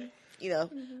A&M. You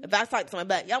know, if I was talking to somebody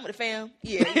back, y'all with the fam?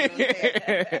 Yeah, you know what I'm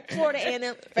saying? Florida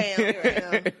A&M,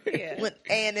 fam. Yeah. With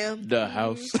A&M. The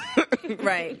house.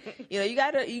 Right. You know,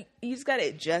 you just gotta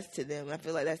adjust to them. I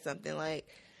feel like that's something like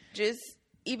just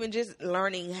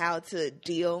learning how to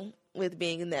deal with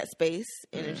being in that space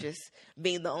and it's just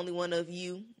being the only one of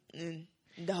you and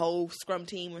the whole scrum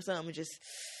team or something. Just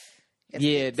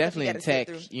Yeah, stuff definitely you in gotta sit tech,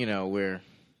 through. you know, we're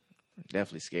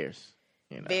definitely scarce.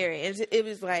 You know. Very. And it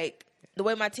was like the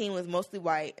way my team was mostly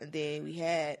white, and then we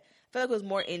had, I feel like it was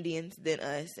more Indians than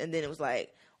us, and then it was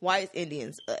like whites,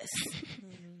 Indians, us.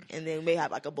 And then we have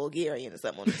like a Bulgarian or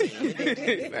something on the team.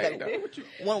 And then like,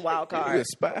 one wild You a card.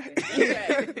 spy?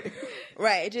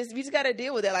 Right. We just got to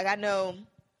deal with it. Like, I know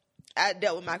I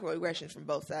dealt with microaggressions from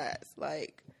both sides.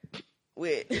 Like,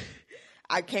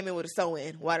 I came in with a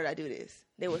sew-in. Why did I do this?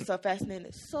 They were so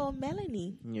fascinated. So,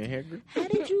 Melanie, Your hair grew? how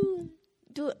did you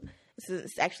do it?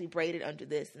 It's actually braided under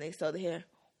this, and they sew the hair.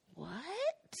 What?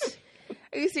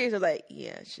 Are you serious? I was like,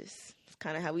 yeah, it's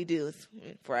kind of how we do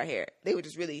it for our hair. They were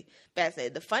just really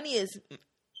fascinated. The funniest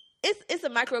it's a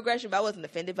microaggression, but I wasn't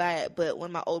offended by it. But one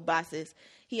of my old bosses,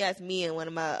 he asked me and one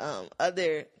of my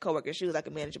other coworkers, she was like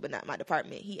a manager, but not my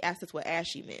department. He asked us what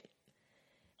ashy meant,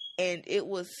 and it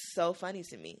was so funny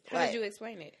to me. How did you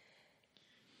explain it?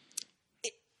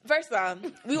 First off,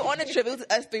 we were on a trip. It was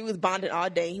us three. We was bonding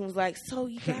all day. He was like, "So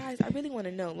you guys, I really want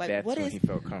to know, like, That's what when is?" he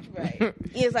felt comfortable. Right.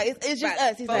 He was like, "It's just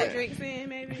us." He's 4 like, drinks in,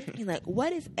 maybe. "He's like,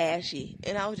 what is ashy?"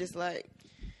 And I was just like,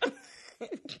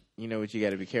 You know what you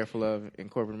got to be careful of in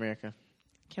corporate America?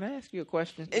 Can I ask you a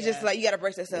question? "It's just like you got to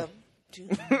brace yourself."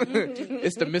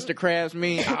 It's the Mr. Krabs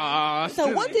meme.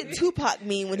 So what did Tupac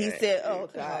mean when he said, "Oh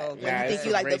God, when Nah, you think it's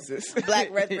you like racist. the black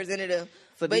representative"?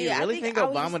 So do But you yeah, I really think I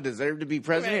was Obama deserved to be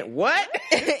president? Right. What?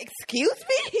 Excuse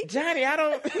me, Johnny, I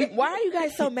don't... why are you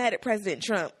guys so mad at President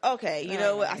Trump? Okay, you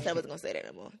know what? I said I wasn't gonna say that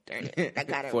no more. Darn it, I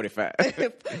got it. 45.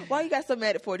 Why are you guys so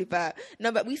mad at 45?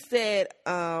 No, but we said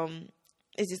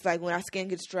it's just like when our skin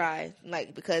gets dry,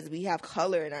 like because we have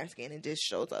color in our skin, it just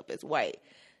shows up as white.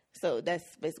 So that's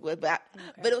basically what.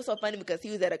 But it was so funny because he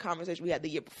was at a conversation we had the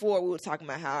year before. We were talking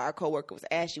about how our coworker was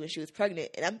ashy when she was pregnant,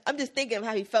 and I'm just thinking of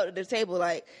how he felt at the table,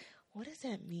 like, what does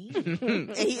that mean? And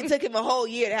it took him a whole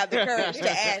year to have the courage to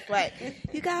ask, like,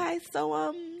 you guys, so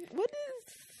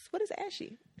what is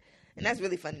ashy? And that's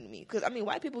really funny to me because I mean,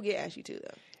 white people get ashy too,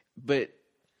 though. But,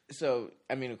 so,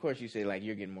 I mean, of course you say, like,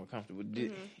 you're getting more comfortable.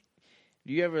 Do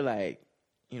you ever, like,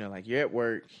 you know, like, you're at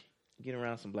work, get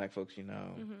around some black folks, you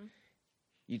know,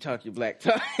 you talk your black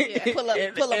talk. Yeah, pull a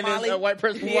and Molly. a white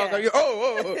person walk Yeah.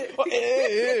 on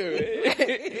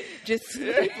you. Just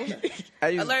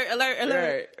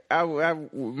Alert.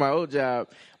 Right. My old job,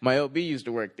 my LB used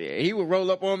to work there. He would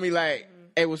roll up on me like,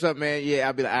 hey, what's up, man? Yeah,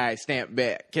 I'll be like, all right, stamp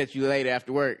back. Catch you later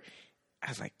after work. I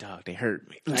was like, dog, they hurt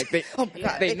me. Like, they, oh my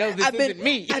God. they know this isn't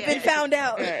me. I've been found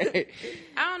out. Right.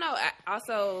 I don't know. I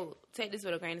also take this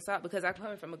with a grain of salt because I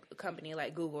come from a company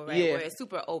like Google, right, Yeah. where it's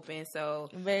super open. So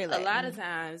Very a Latin. lot of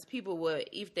times people would,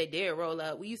 if they did roll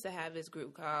up, we used to have this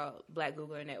group called Black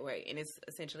Googler Network, and it's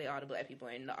essentially all the black people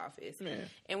in the office. Yeah.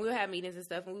 And we would have meetings and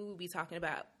stuff, and we would be talking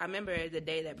about, I remember the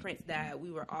day that Prince died,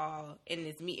 we were all in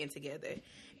this meeting together.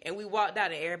 And we walked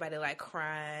out and everybody like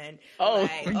crying. Oh,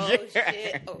 like, oh yeah.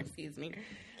 shit. Oh, excuse me.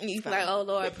 You Like, oh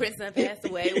Lord, Prince done passed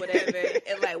away, whatever.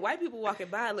 And like white people walking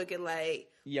by looking like,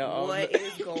 Yo. what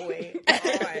is going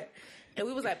on? And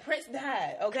we was like, Prince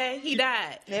died, okay? He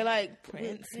died. They're like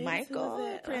Prince Who was Michael,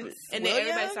 that? Prince And then William?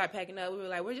 everybody started packing up. We were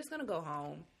like, we're just gonna go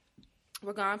home.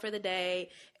 We're gone for the day.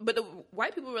 But the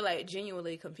white people were like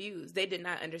genuinely confused. They did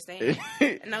not understand.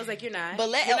 And I was like, you're not. But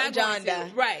let You're Elton not going John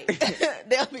to. die. Right.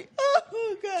 They'll be,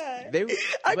 oh God.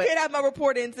 I but can't have my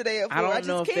report in today. I don't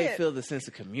know if can't. they feel the sense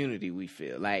of community we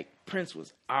feel. Like, Prince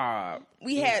was our...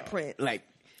 We had Prince. Like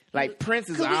Prince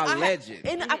is 'Cause our legend.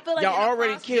 And I feel like Y'all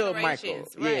already across killed Michael.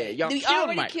 generations, Yeah, right. y'all we killed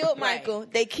already Michael. killed Michael.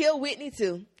 They killed Whitney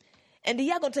too. And then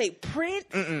y'all gonna take Prince?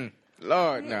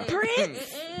 Lord, no.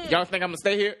 Prince? Y'all think I'm gonna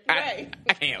stay here? Right.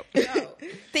 I can't. No.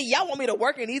 See, y'all want me to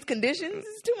work in these conditions?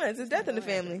 It's too much. It's death in the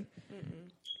family.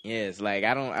 Yes, like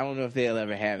I don't know if they'll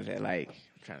ever have that. Like,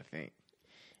 I'm trying to think.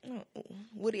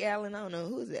 Woody Allen, I don't know.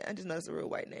 Who's that? I just know it's a real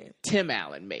white name. Tim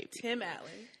Allen, maybe. Tim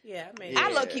Allen. Yeah, maybe. I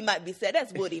low-key might be sad.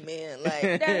 That's Woody, man. Like,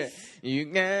 that's... You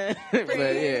got, but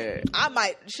yeah. I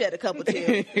might shed a couple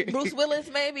tears. Bruce Willis,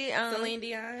 maybe. Celine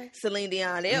Dion. Celine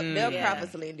Dion. They'll Yeah. cry for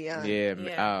Celine Dion. Yeah,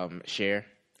 Yeah. Cher.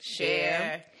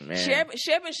 Cher. Man. Cher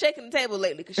been shaking the table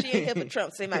lately because she ain't here for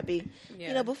Trump. So it might be,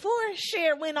 Yeah. before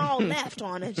Cher went all left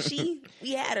on her,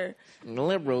 we had her.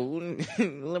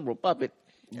 Liberal puppet.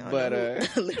 But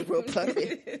liberal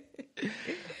puppet.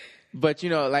 But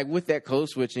like with that code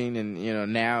switching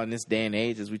and now in this day and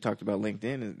age, as we talked about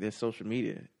LinkedIn, there's social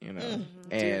media,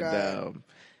 and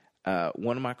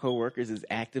one of my coworkers is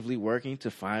actively working to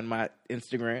find my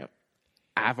Instagram.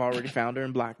 I've already found her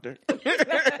and blocked her.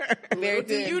 Very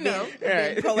good. you know.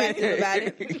 Being proactive about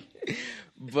it.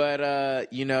 But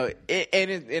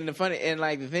and the funny and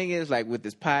like the thing is, like with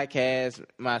this podcast,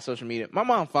 my social media, my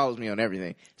mom follows me on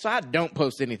everything, so I don't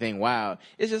post anything wild.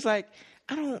 It's just like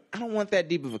I don't want that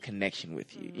deep of a connection with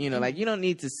you. Like you don't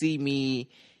need to see me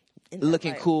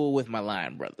looking light. cool with my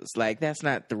Lion brothers. Like that's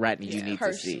not the Rodney you need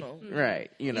personal. to see, right?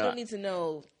 You don't need to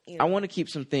know. I want to keep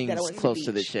some things that I went to the close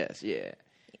to the beach. chest. Yeah.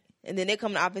 And then they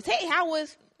come to the office. Hey, how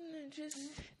was?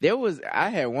 I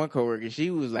had one coworker. She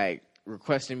was like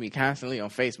requesting me constantly on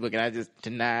Facebook, and I just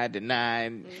deny,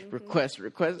 and request.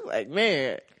 Like,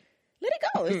 man, Let it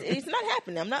go. It's not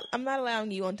happening. I'm not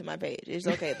allowing you onto my page. It's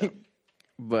okay though.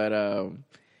 But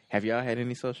have y'all had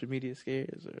any social media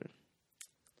scares? Or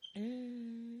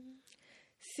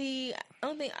See, I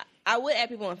don't think I would add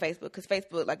people on Facebook because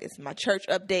Facebook, like, it's my church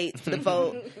updates for the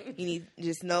vote. You need to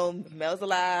just know Mel's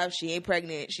alive. She ain't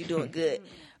pregnant. She doing good.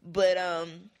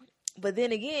 But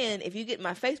then again, if you get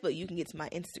my Facebook, you can get to my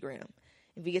Instagram.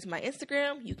 If you get to my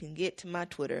Instagram, you can get to my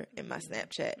Twitter and my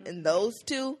Snapchat. And those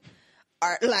two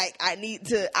are like, I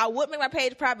would make my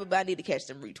page private, but I need to catch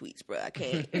some retweets, bro. I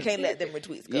can't let them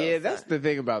retweets go. Yeah, that's the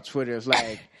thing about Twitter. It's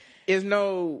like, it's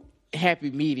no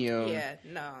happy medium. Yeah,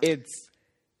 no. It's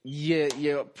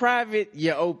you're private,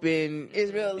 you're open.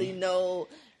 It's really no.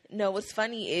 What's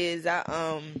funny is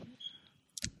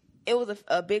it was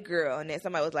a big girl, and then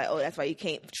somebody was like, "Oh, that's why you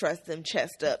can't trust them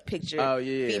chest up picture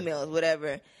females,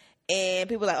 whatever." And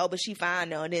people were like, "Oh, but she fine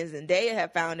though." And then Zendaya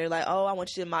had found her like, "Oh, I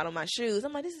want you to model my shoes."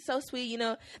 I'm like, "This is so sweet," you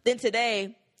know. Then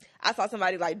today, I saw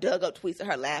somebody like dug up tweets of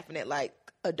her laughing at like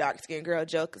a dark skinned girl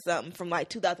joke or something from like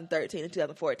 2013 and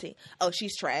 2014. Oh,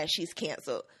 she's trash. She's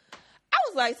canceled. I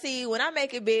was like, see, when I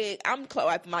make it big, I'm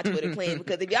wiping my Twitter clean,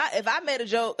 because if I made a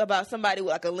joke about somebody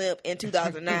with like a limp in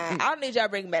 2009, I don't need y'all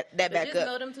bring that back just up.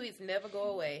 Know them tweets never go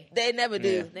away. They never do.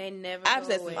 Yeah. They never. I've go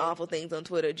said away. some awful things on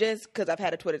Twitter just because I've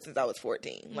had a Twitter since I was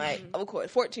 14. Like, of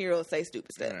course, 14-year-olds say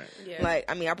stupid stuff. Right. Yeah.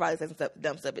 Like, I mean, I probably said some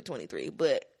dumb stuff at 23,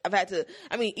 but I've had to.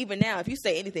 I mean, even now, if you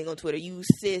say anything on Twitter, you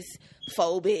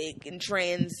cis-phobic and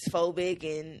transphobic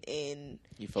and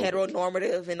Euphobic.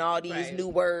 heteronormative and all these Right. new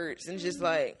words, and just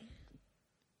like,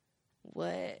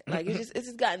 what? Like, it's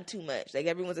just gotten too much. Like,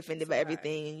 everyone's offended by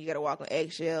everything, and you got to walk on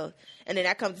eggshells. And then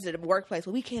that comes into the workplace.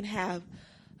 Well, we can't have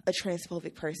a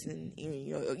transphobic person. You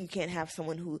know, you can't have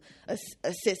someone who a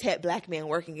cishet black man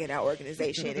working in our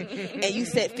organization, and you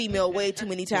said female way too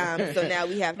many times. So now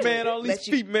we have to all these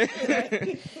feet, man.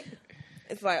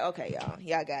 It's like, okay,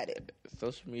 y'all got it.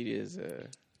 Social media is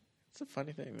it's a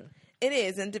funny thing, man. It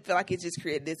is, and to feel like it just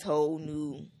created this whole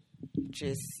new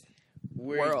just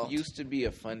Where world. it used to be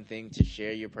a fun thing to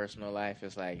share your personal life,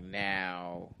 it's like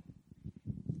now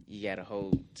you got to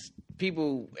hold.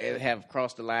 People have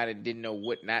crossed the line and didn't know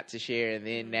what not to share, and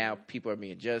then now people are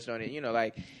being judged on it. You know,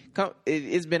 like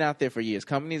it's been out there for years.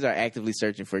 Companies are actively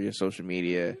searching for your social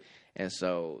media, and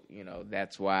so you know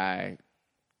that's why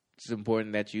it's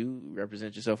important that you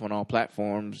represent yourself on all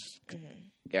platforms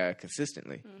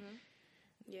consistently.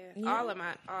 Yeah. All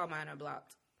mine are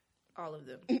blocked. All of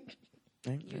them.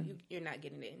 You're not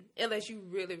getting in unless you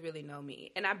really, really know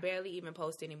me. And I barely even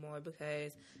post anymore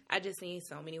because I just seen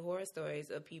so many horror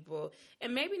stories of people,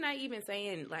 and maybe not even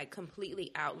saying like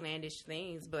completely outlandish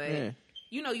things, but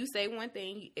you know, you say one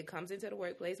thing, it comes into the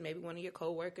workplace. Maybe one of your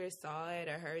coworkers saw it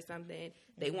or heard something.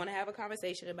 They want to have a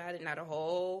conversation about it. Not a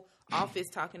whole office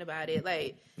talking about it.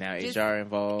 Like Now HR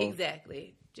involved.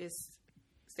 Exactly. Just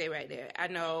stay right there. I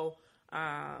know.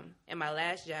 In my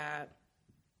last job,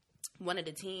 one of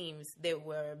the teams, they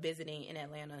were visiting in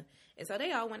Atlanta, and so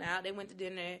they all went out. They went to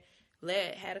dinner,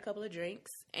 had a couple of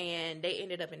drinks, and they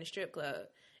ended up in a strip club.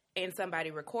 And somebody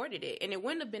recorded it, and it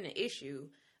wouldn't have been an issue,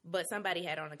 but somebody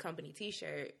had on a company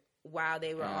T-shirt while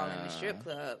they were all in the strip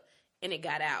club, and it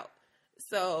got out.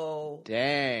 So,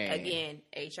 Dang. again,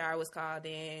 HR was called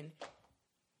in.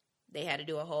 They had to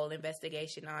do a whole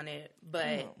investigation on it,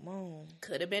 but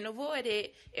could have been avoided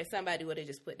if somebody would have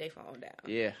just put their phone down.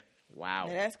 Yeah. Wow.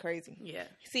 Man, that's crazy. Yeah.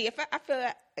 See, if I feel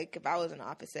like if I was in the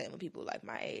office setting with people like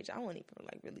my age, I wouldn't even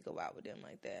like really go out with them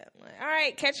like that. I'm like, all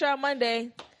right, catch y'all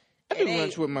Monday. I do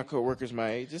lunch with my coworkers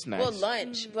my age. It's nice. Well,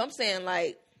 lunch. But I'm saying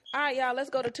like, all right, y'all, let's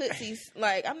go to Tootsie's.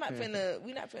 Like,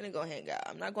 we not finna go hang out.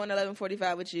 I'm not going to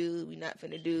 11:45 with you. We not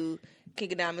finna do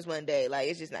King of Diamonds Monday. Like,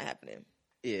 it's just not happening.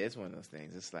 Yeah, it's one of those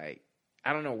things. It's like,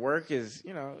 I don't know, work is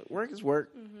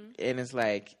work. And it's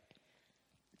like,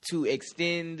 to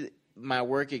extend my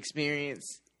work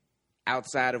experience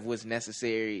outside of what's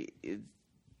necessary,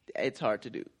 it's hard to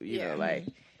do. You know, like,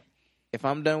 if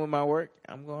I'm done with my work,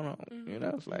 I'm going home. You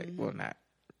know, it's like, well, not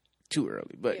too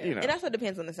early, but, you know. And also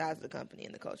depends on the size of the company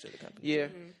and the culture of the company. Yeah.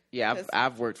 Yeah,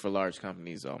 I've worked for large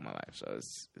companies all my life, so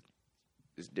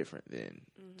it's different than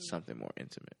something more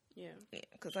intimate. Yeah.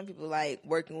 Because some people like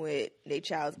working with their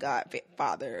child's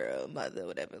godfather or mother or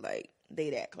whatever, like they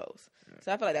that close.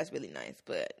 So I feel like that's really nice,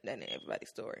 but that ain't everybody's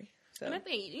story. So. And I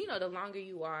think, you know, the longer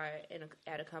you are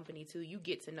at a company, too, you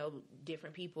get to know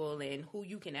different people and who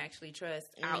you can actually trust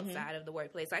outside of the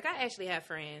workplace. Like, I actually have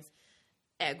friends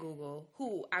at Google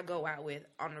who I go out with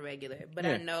on the regular, but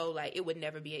I know, like, it would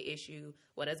never be an issue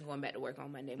with us going back to work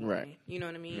on Monday morning. Right. You know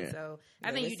what I mean? Yeah. So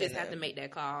I think you just have to make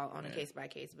that call on a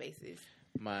case-by-case basis.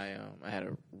 I had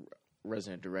a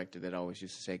resident director that always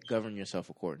used to say, govern yourself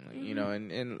accordingly, you know,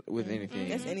 and with anything.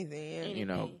 That's anything, you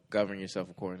know, govern yourself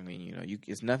accordingly. You know,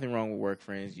 it's nothing wrong with work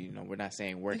friends. You know, we're not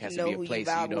saying work has to be a place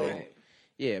you don't.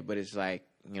 Yeah, but it's like,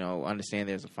 you know, understand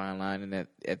there's a fine line, and that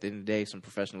at the end of the day, some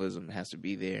professionalism has to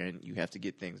be there, and you have to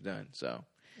get things done. So,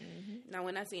 now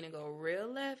when I seen it go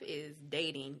real left is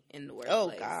dating in the workplace.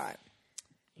 Oh God.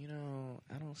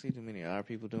 I don't see too many other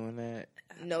people doing that.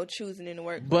 No choosing in the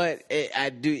workplace. But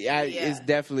it's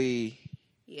definitely.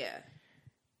 Yeah.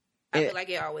 I feel like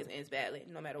it always ends badly,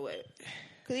 no matter what.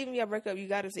 Because even if y'all break up, you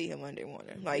got to see him Monday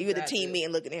morning. Like, you at the team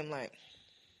meeting, look at him like,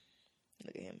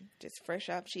 look at him. Just fresh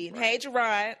off cheating. Right. Hey,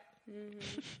 Gerard.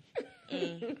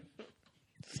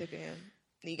 Sick of him.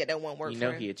 You got that one work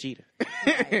friend. He a cheater.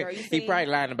 Right, he probably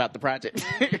lying about the project.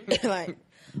 Like,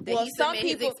 well, some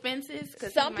people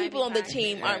on the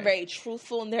team aren't very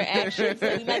truthful in their actions,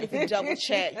 so you might need to double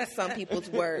check some people's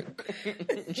work.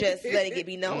 Just letting it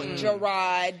be known,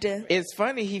 Gerard. It's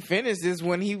funny he finished this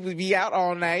when he would be out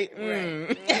all night.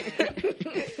 Right.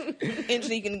 And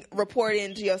so you can report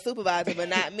into your supervisor, but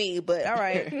not me. But all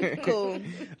right, cool.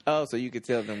 Oh, so you could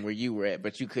tell them where you were at,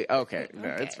 but you could. Okay, no,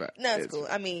 it's fine. No, it's cool.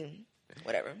 Fine. I mean,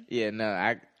 whatever. Yeah,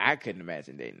 no, I couldn't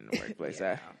imagine dating in the workplace.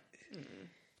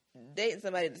 Dating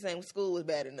somebody at the same school was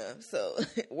bad enough. So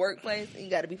workplace, you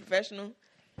got to be professional.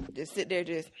 Just sit there,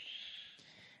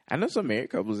 I know some married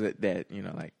couples that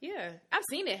like. Yeah, I've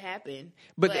seen it happen.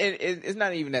 But it's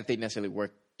not even that they necessarily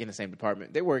work in the same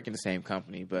department. They work in the same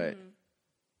company, but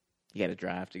you got to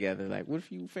drive together. Like, what if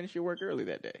you finish your work early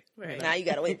that day? Right. Now you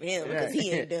got to wait for him because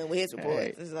he ain't done with his reports.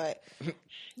 Right. It's like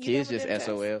kids just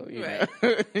SOL. You know?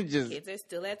 Just kids are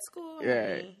still at school.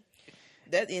 Right.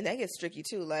 That gets tricky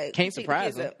too. Like, can't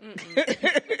surprise them.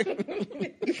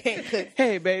 You can't cook.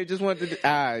 Hey, babe, just wanted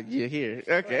to. You're here.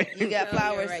 Okay. You got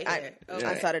flowers. Right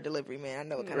I saw the delivery man. I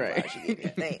know what kind of flowers you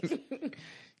get. Thanks.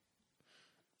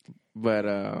 But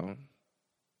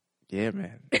yeah,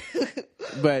 man.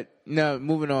 But no,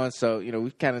 moving on. So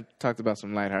we've kind of talked about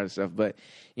some lighthearted stuff, but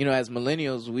as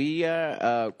millennials, we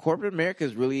corporate America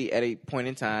is really at a point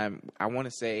in time. I want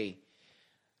to say,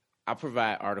 I'll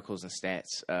provide articles and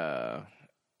stats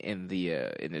in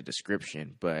the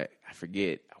description, but I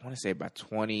forget. I want to say about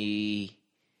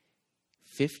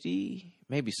 2050,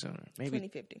 maybe sooner. Maybe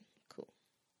 2050. Cool.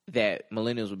 That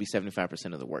millennials will be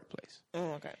 75% of the workplace.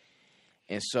 Oh, okay.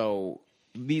 And so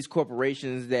these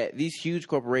huge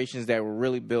corporations that were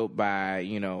really built by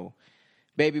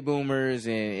baby boomers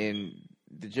and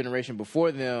the generation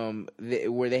before them,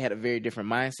 where they had a very different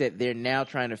mindset, they're now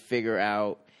trying to figure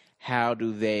out how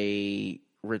do they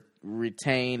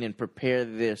retain and prepare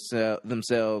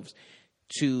themselves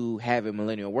to have a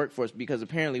millennial workforce, because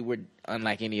apparently we're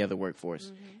unlike any other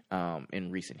workforce in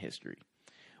recent history.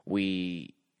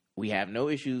 We have no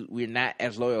issues. We're not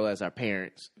as loyal as our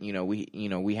parents.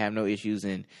 We have no issues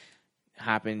in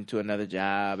hopping to another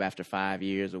job after 5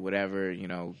 years or whatever.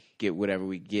 Get whatever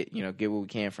we get. Get what we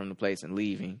can from the place and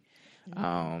leaving.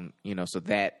 So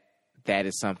that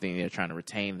is something they're trying to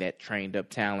retain, that trained up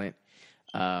talent.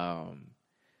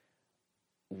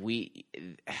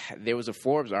 There was a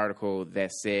Forbes article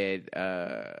that said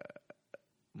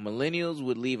millennials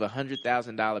would leave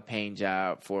 $100,000 paying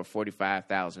job for a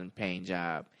 $45,000 paying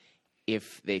job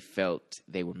if they felt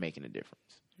they were making a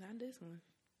difference. Not this one.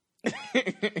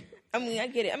 I mean, I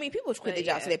get it. I mean, people quit their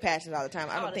jobs for their passions all the time.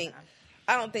 I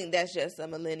don't think that's just a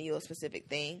millennial specific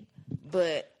thing.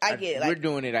 But I get it. Like, we're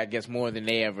doing it, I guess, more than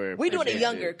they ever. We're doing it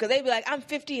younger, because they be like, I'm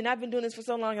 50 and I've been doing this for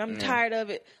so long and I'm tired of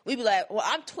it. We be like, well,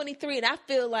 I'm 23 and I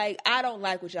feel like I don't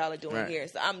like what y'all are doing here,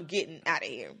 so I'm getting out of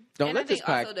here. And I think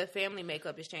also the family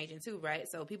makeup is changing too, right?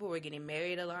 So people were getting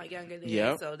married a lot younger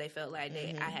then, so they felt like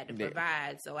I had to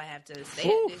provide, so I have to stay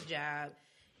at this job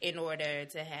in order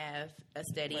to have a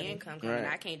steady income coming.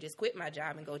 I can't just quit my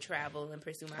job and go travel and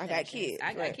pursue my passion.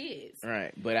 I got kids.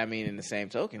 Right. But I mean, in the same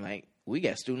token, like, we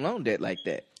got student loan debt like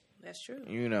that. That's true.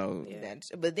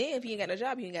 But then if you ain't got no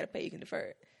job, you ain't got to pay. You can defer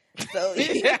it. So,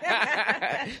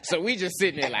 so we just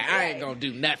sitting there like, I ain't going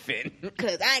to do nothing.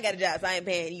 Because I ain't got a job, so I ain't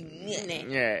paying you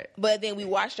nothing. Yeah. But then we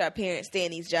watched our parents stay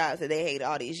in these jobs that they hated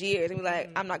all these years. And we're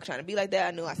like, I'm not trying to be like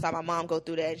that. I saw my mom go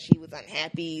through that. She was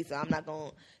unhappy, so I'm not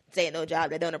going to stay at no job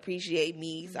that don't appreciate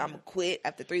me. So I'm going to quit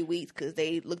after 3 weeks because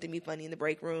they looked at me funny in the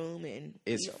break room. And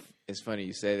It's funny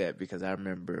you say that, because I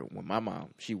remember when my mom,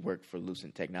 she worked for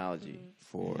Lucent Technology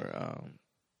for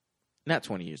not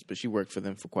 20 years, but she worked for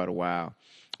them for quite a while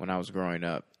when I was growing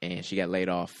up, and she got laid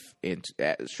off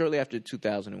shortly after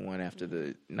 2001, after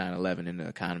the 9/11, and the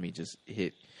economy just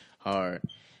hit hard.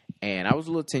 And I was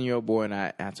a little 10-year-old boy, and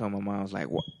I told my mom, I was like,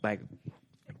 what, like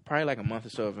probably like a month or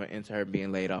so into her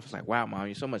being laid off, I was like, wow, Mom,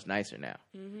 you're so much nicer now.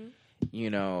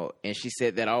 And she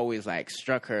said that always like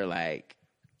struck her like,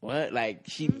 what? Like,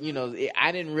 she,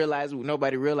 I didn't realize,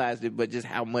 nobody realized it, but just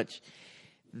how much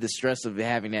the stress of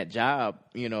having that job,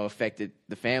 affected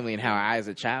the family, and how I, as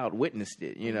a child, witnessed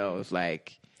it. It's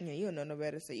like... Yeah, you don't know no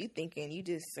better, so you thinking you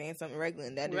just saying something regular,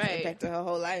 and that just impacted her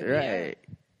whole life. Right.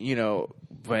 Yeah.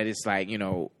 But it's like,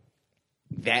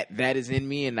 that is in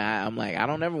me, and I'm like, I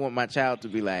don't ever want my child to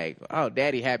be like, oh,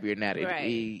 daddy happier now that Right.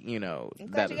 he, you know. I'm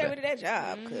glad you got rid of that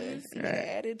job Mm-hmm. because you Right. got an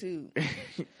attitude.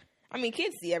 I mean,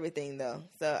 kids see everything though,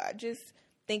 so I just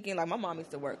thinking like my mom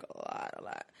used to work a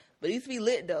lot, but it used to be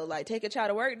lit though. Like take a child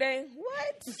to work day.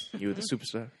 What? You were the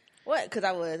superstar. What? Because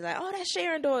I was like, oh, that's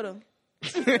Sharon's daughter.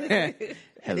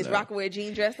 Hello. This Rockaway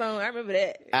jean dress on. I remember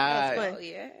that. That was fun. Oh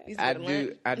yeah. Used to I go to do.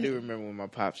 lunch. I do remember when my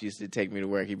pops used to take me to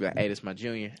work. He'd be like, "Hey, this my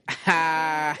junior."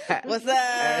 What's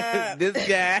up? This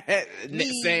guy,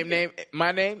 Me. same name,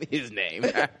 my name, his name.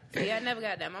 See, I never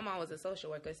got that. My mom was a social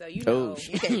worker, so you Oh, know.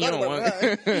 can't go to work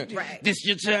with her. Right. This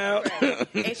your child.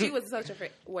 And she was a social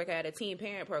worker at a teen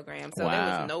parent program, so there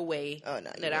Wow. was no way Oh,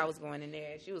 no, you that I wouldn't. was going in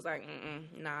there. She was like,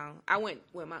 no. I went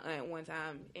with my aunt one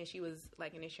time, and she was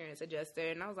like an insurance adjuster,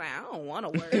 and I was like, I don't want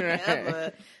to work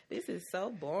ever. This is so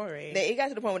boring. It got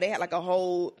to the point where they had like a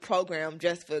whole program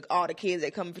just for all the kids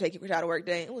that come and take your child to work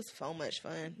day. It was so much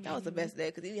fun. That was the best day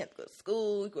because you didn't have to go to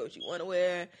school, you could wear what you want to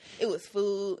wear. It was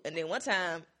food. And then one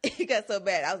time, it got so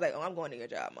bad, I was like, oh, I'm going to your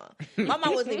job, Mom. My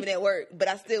mom wasn't even at work, but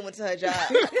I still went to her job.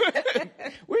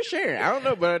 Where's Sharon? I don't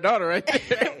know, but her daughter right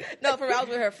there. No, for real, I was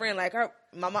with her friend. Like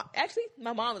my mom. Actually,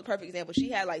 my mom is a perfect example. She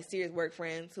had like serious work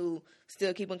friends who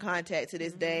still keep in contact to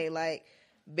this day. Like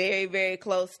very, very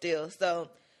close still. So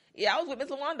yeah, I was with Miss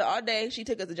LaWanda all day. She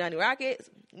took us to Johnny Rockets.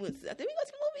 Did we go to the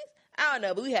movies? I don't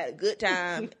know, but we had a good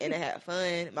time and I had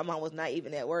fun. My mom was not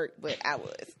even at work, but I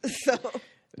was. So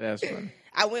That's funny.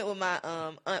 I went with my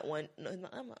aunt one. No, my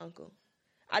aunt, my uncle.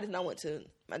 I just know went to.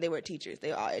 They were teachers. They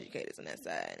were all educators on that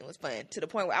side. And it was fun to the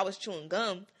point where I was chewing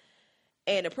gum,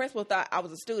 and the principal thought I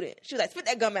was a student. She was like, "Spit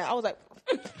that gum out." I was like,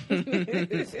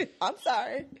 "I'm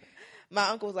sorry." My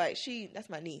uncle was like, "That's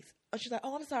my niece." Oh, she's like,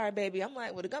 "Oh, I'm sorry, baby." I'm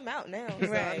like, "Well, the gum out now." So,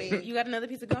 Right. I mean, You got another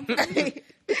piece of gum?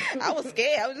 I was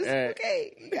scared. I was just Right.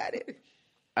 okay. You got it.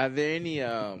 Are there any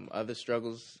other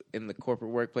struggles in the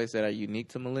corporate workplace that are unique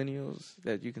to millennials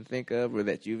that you can think of, or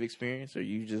that you've experienced, or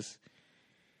you just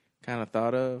kind of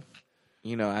thought of?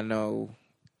 You know, I know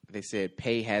they said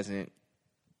pay hasn't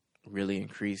really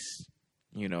increased,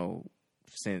 you know,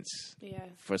 since Yeah.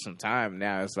 for some time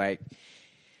now. It's like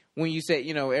when you say,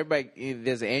 you know, everybody,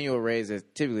 there's an annual raise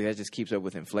that typically that just keeps up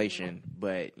with inflation.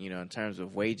 But, you know, in terms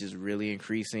of wages really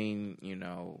increasing, you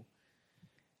know,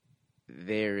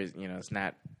 there is, you know,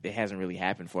 it hasn't really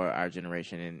happened for our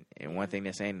generation. And one thing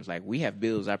they're saying is like, we have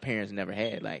bills our parents never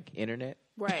had, like internet.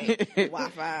 Right.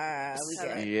 Wi-Fi. We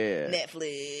got Yeah.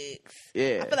 Netflix.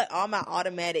 Yeah. I feel like all my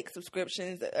automatic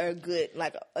subscriptions are good,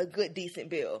 like a good, decent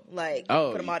bill. Like,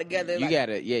 Oh, put them all together. You like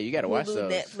gotta watch Hulu,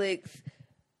 those. Netflix,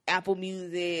 Apple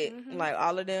Music, like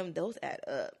all of them, those add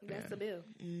up. That's the bill.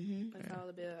 Mm-hmm. That's all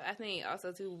the bill. I think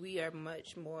also too we are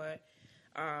much more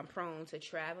prone to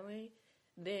traveling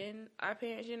than our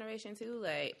parents' generation too.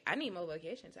 Like I need more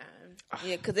vacation time.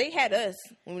 Yeah, because they had us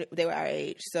when they were our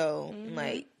age, so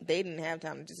like they didn't have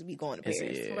time to just be going to Paris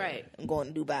Yeah. Right. and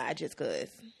going to Dubai just because.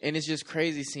 And it's just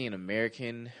crazy seeing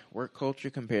American work culture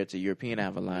compared to European. I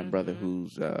have a line brother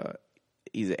who's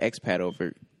he's an expat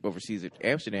overseas at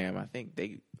Amsterdam. I think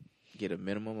they get a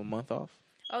minimum a month off.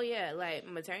 Oh yeah, like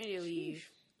maternity leave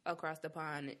across the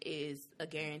pond is a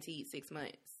guaranteed 6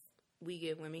 months. We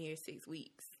give women here 6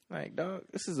 weeks. Like, dog,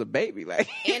 this is a baby. Like,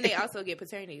 And they also get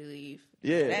paternity leave.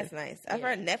 yeah, That's nice. I've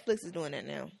heard Netflix is doing that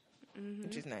now,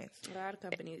 which is nice. A lot of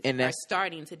companies And are that's-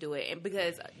 starting to do it, and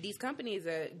because these companies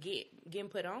are getting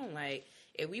put on, like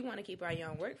if we want to keep our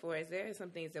young workforce, there are some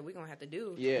things that we're gonna have to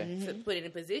do, Yeah. to put it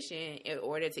in position in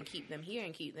order to keep them here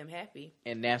and keep them happy.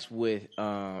 and that's with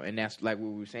and that's like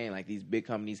what we were saying. Like these big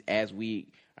companies, as we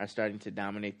are starting to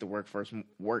dominate the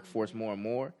workforce more and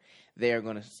more, they are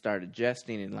going to start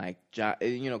adjusting and like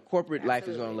corporate life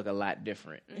is going to Absolutely. look a lot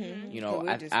different. You So know, we're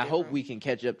I just hope different. we can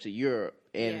catch up to Europe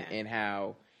and Yeah. and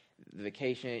how the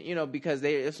vacation, you know, because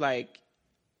it's like,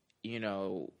 you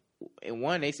know, in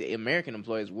one they say American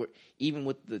employees even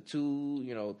with the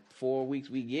 4 weeks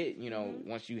we get, you know,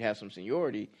 once you have some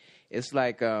seniority, it's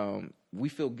like we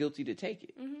feel guilty to take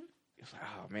it. It's like,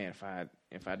 oh man,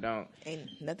 if I don't, Ain't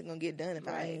nothing gonna get done if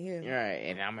I ain't here. right,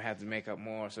 and I'm gonna have to make up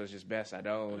more, so it's just best I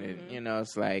don't. And you know,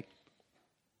 it's like,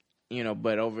 you know,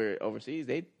 but overseas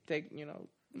they take, you know,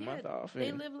 a month off. They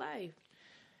And, live life.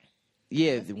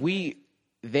 yeah,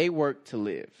 they work to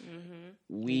live.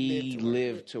 We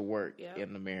live to work Yeah.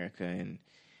 in America, and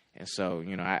so,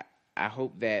 you know, I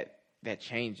hope that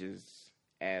changes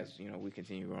as, you know, we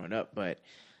continue growing up. But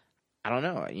I don't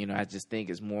know, you know, I just think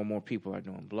as more and more people are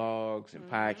doing blogs and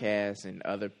podcasts and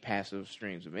other passive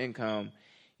streams of income,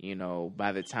 you know,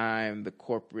 by the time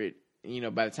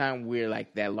we're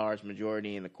like that large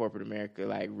majority in the corporate America,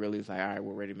 like really is like, all right,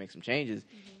 we're ready to make some changes,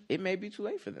 it may be too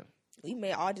late for them. We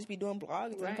may all just be doing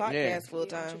blogs and Right. podcasts Yeah. full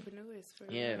time. Entrepreneurs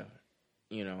for Yeah. real.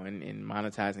 You know, and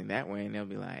monetizing that way, and they'll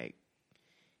be like,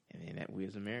 and then that We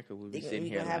As America will be sitting We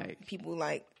here gonna have like, people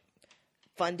like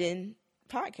funding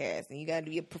podcasts, and you got to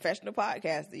be a professional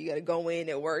podcaster. You got to go in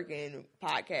and work and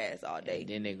podcast all day. and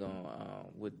then they're going,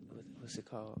 what's it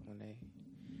called when they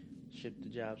ship the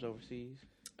jobs overseas?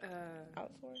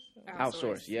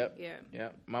 Outsource. Yep. Yeah.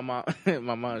 Yep. My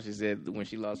mom, she said when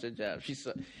she lost her job, she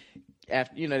saw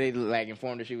after they like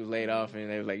informed her she was laid off, and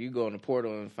they was like, you go on the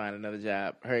portal and find another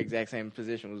job. Her exact same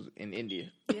position was in India.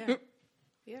 Yeah.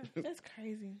 Yeah. That's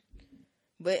crazy.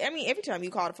 But I mean, every time you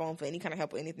call the phone for any kind of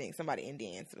help or anything, somebody in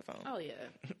India answer the phone. Oh yeah.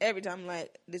 Every time, I'm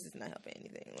like, this is not helping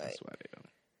anything. Like, That's why they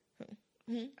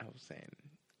don't. I was saying,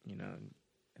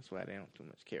 that's why they don't too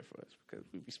much care for us, because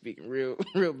we be speaking real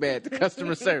bad to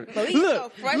customer service. But we so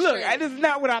Look, frustrated. this is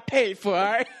not what I paid for. All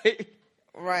right.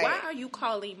 right? Why are you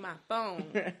calling my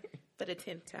phone for the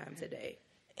 10th time today?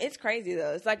 It's crazy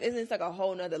though. It's like a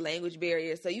whole nother language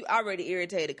barrier. So you already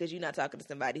irritated because you're not talking to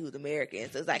somebody who's American.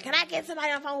 So it's like, can I get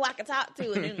somebody on the phone who I can talk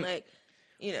to? And then like,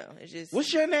 it's just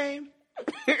What's your name?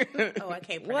 Oh, I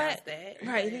can't pronounce what? that.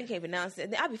 Right, you can't pronounce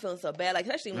it. I be feeling so bad, like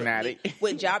especially Nah,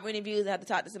 with job interviews. I have to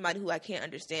talk to somebody who I can't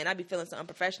understand. I be feeling so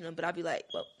unprofessional. But I be like,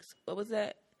 what was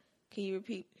that? Can you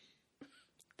repeat?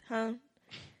 Huh?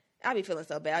 I be feeling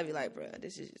so bad. I be like, bro,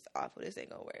 this is just awful. This ain't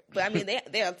gonna work. But I mean,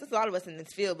 there's a lot of us in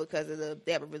this field because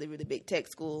they have a really, really big tech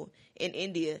school in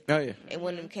India. Oh yeah. And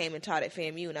one of them came and taught at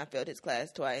FAMU, and I failed his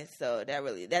class twice. So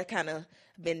that kind of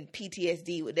been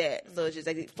PTSD with that. So it's just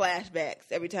like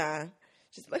flashbacks every time.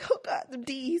 Just like, oh God, the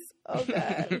D's. Oh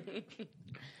God.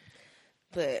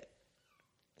 But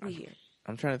we here.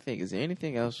 I'm trying to think. Is there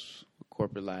anything else with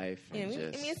corporate life? Yeah,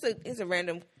 and I mean, it's a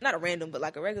random, not a random, but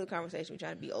like a regular conversation. We're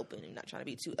trying to be open and not trying to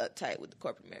be too uptight with the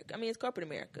corporate America. I mean, it's corporate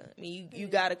America. I mean, you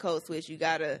got to code switch. You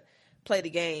got to play the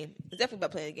game. It's definitely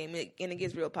about playing the game, and it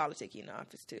gets real politicky in the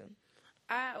office too.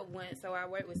 I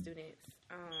work with students.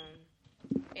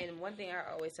 And one thing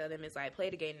I always tell them is like play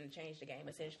the game and change the game,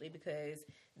 essentially, because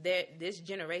this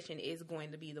generation is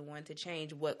going to be the one to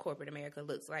change what corporate America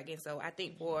looks like. And so I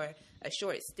think for a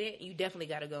short stint, you definitely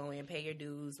got to go and pay your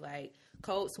dues, like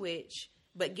code switch,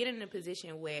 but get in a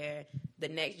position where the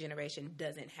next generation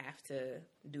doesn't have to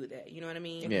do that. You know what I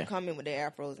mean? They can come in with their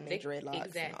afros and their dreadlocks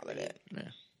exactly. and all of that. Yeah.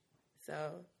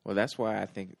 So Well, that's why I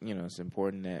think it's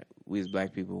important that we as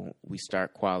Black people, we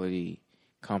start quality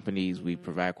companies, we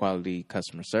provide quality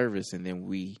customer service, and then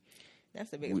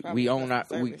That's the biggest problem. we own our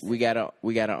customer service.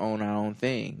 we gotta own our own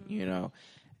thing.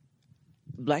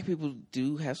 Black people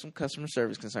do have some customer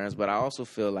service concerns, but I also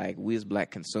feel like we as Black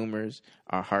consumers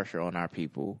are harsher on our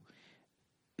people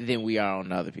than we are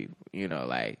on other people.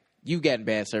 Like you've gotten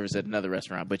bad service at another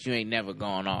restaurant, but you ain't never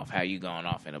gone off how you gone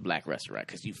off in a Black restaurant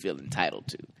because you feel entitled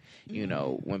to.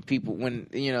 When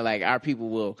like our people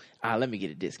will, let me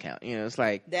get a discount. It's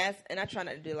like and I try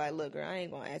not to do like, look, girl, I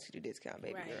ain't gonna ask you to discount,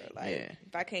 baby Right. girl. Like, Yeah.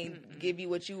 if I can't give you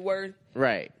what you worth,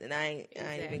 right. then I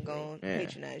ain't even gonna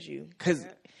patronize you. Because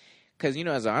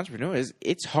as an entrepreneur,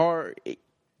 it's hard.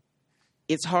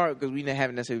 It's hard because we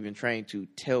haven't necessarily been trained to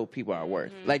tell people our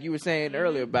worth. Like you were saying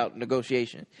earlier about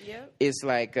negotiation. Yep. It's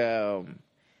like how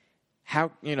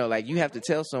like you have to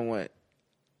tell someone.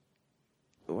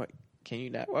 What can you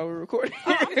not while we're recording?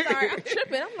 Oh, I'm sorry, I'm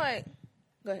tripping. I'm like,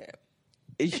 go ahead.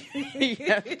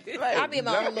 I'm in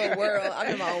my own little world. I'm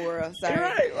in my own world. Sorry.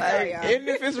 Right, Sorry, y'all. and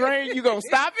if it's rain, you gonna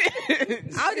stop it?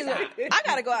 I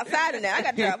gotta go outside now. I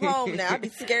gotta drive home now. I be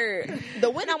scared. The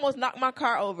wind almost knocked my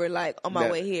car over, like on my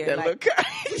way here. That Like, little car.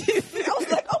 I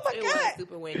was like, oh my it God. was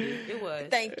super windy. It was.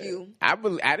 Thank you. I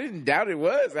didn't doubt it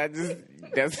was. I just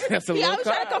that's a Yeah, I little was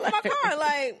car. trying to come for my car.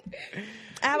 Like,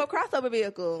 I have a crossover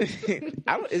vehicle.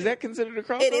 Is that considered a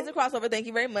crossover? It is a crossover. Thank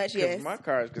you very much. 'Cause Yes. my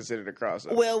car is considered a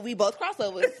crossover. Well, we both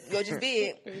crossovers. You're just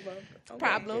big.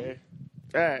 Problem. Okay.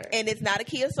 All right. And it's not a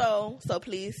Kia Soul, so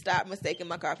please stop mistaking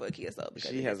my car for a Kia Soul.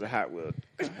 Because She has a Hot Wheel.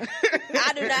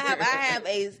 I do not have. I have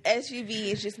a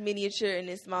SUV. It's just miniature and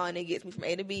it's small, and it gets me from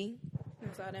A to B,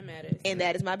 That's all that matters. and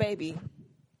that is my baby.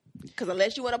 Because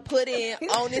unless you want to put in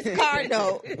on this car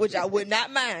note, which I would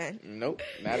not mind, Nope,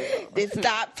 not at all. then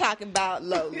stop talking about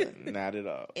Logan. Not at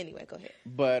all. Anyway, go ahead.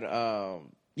 But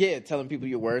telling people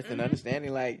your worth and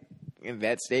understanding like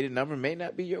that stated number may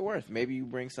not be your worth. Maybe you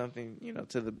bring something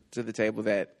to the table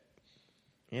that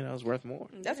is worth more.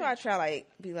 That's why I try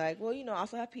be like, well, I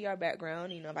also have PR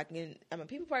background. If I can, I'm a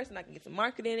people person. I can get some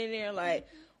marketing in there. Like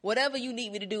whatever you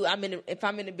need me to do, if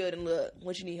I'm in the building. Look,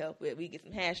 what you need help with, we get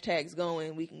some hashtags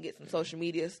going. We can get some social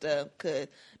media stuff. Cause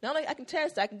not only I can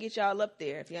test, I can get y'all up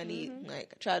there if y'all need.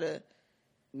 Like try to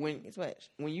When get much.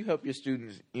 you help your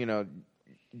students,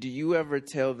 do you ever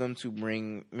tell them to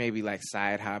bring maybe like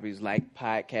side hobbies like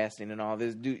podcasting and all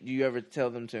this? Do you ever tell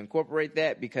them to incorporate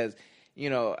that? Because,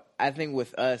 I think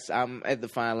with us, I'm at the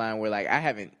fine line where like I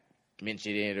haven't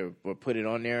mentioned it or put it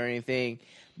on there or anything.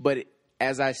 But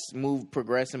as I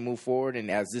progress and move forward,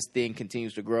 and as this thing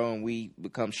continues to grow and we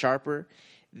become sharper,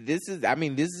 these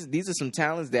are some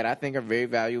talents that I think are very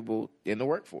valuable in the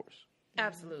workforce.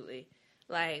 Absolutely.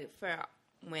 Like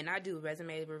when I do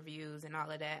resume reviews and all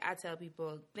of that, I tell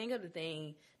people, think of the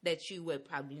thing that you would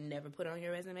probably never put on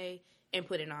your resume and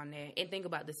put it on there. And think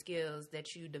about the skills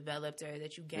that you developed or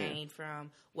that you gained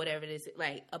from whatever it is.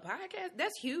 Like a podcast,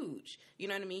 that's huge. You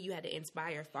know what I mean? You had to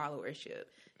inspire followership.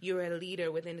 You're a leader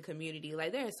within the community.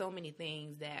 Like there are so many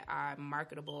things that are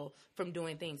marketable from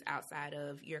doing things outside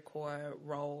of your core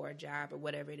role or job or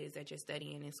whatever it is that you're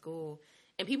studying in school.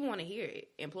 And people want to hear it.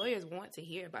 Employers want to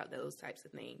hear about those types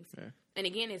of things. Yeah. And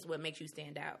again, it's what makes you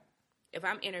stand out. If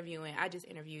I'm interviewing, I just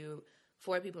interviewed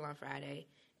 4 people on Friday,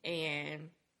 and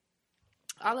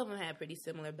all of them had pretty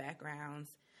similar backgrounds.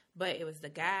 But it was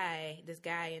this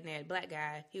guy in there, black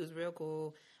guy. He was real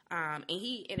cool. And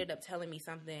he ended up telling me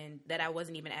something that I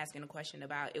wasn't even asking a question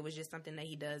about. It was just something that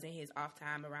he does in his off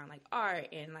time around like art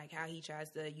and like how he tries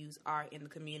to use art in the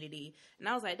community. And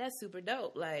I was like, that's super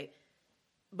dope. Like,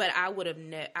 but I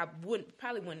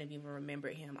probably wouldn't have even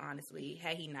remembered him, honestly,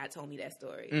 had he not told me that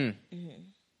story.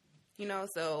 Mm-hmm.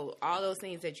 So all those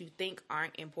things that you think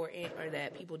aren't important or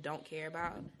that people don't care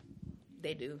about,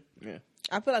 they do. Yeah.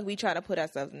 I feel like we try to put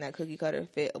ourselves in that cookie cutter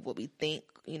fit of what we think,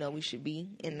 we should be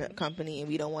in the company, and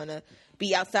we don't want to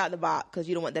be outside the box because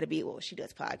you don't want that to be, well, she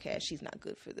does podcasts, she's not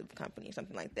good for the company or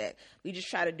something like that. We just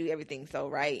try to do everything so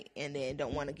right and then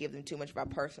don't want to give them too much of our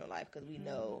personal life because we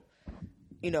know,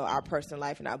 our personal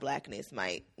life and our blackness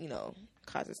might,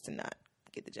 cause us to not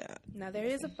get the job. Now, there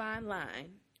is a fine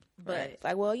line. But it's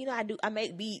like, well, I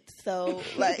make beats, so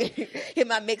like hit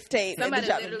my mixtape. Somebody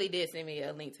literally did send me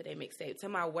a link to their mixtape to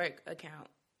my work account,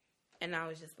 and I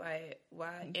was just like,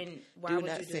 why? And why would you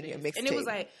do this? And it was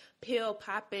like Pill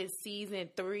Poppin' Season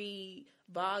 3,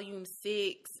 Volume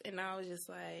 6, and I was just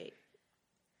like,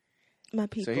 my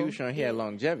people. So he was showing he had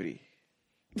longevity.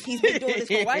 He's been doing this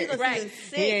for a while. Right.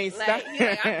 He ain't stopped.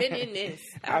 I've been in this.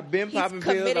 I've been popping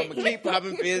pills. I'm going to keep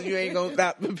popping pills. You ain't going to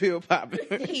stop the pill popping.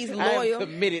 He's loyal. I'm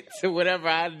committed to whatever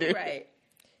I do. Right.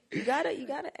 You gotta,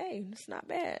 hey, it's not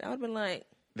bad. I would have been like,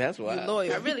 that's why. You're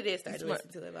loyal. I really did start to listen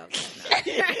to it. I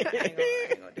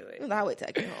ain't gonna do it. I'll wait till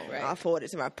I get home. Right. I'll forward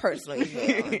it to my personal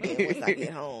email once I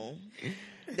get home.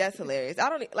 That's hilarious. I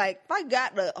don't, like, if I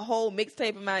got the whole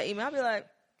mixtape in my email, I'll be like,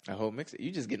 a whole mix.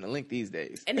 You just getting a link these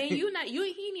days. And then he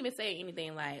didn't even say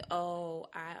anything like, "Oh,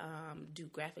 I do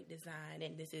graphic design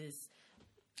and this is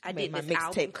I did my this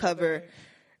mixtape cover.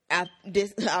 I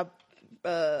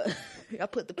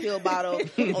put the pill bottle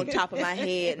on top of my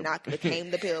head and I became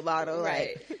the pill bottle."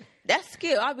 Right. Like that's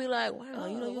skill. I'll be like, wow,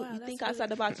 you think outside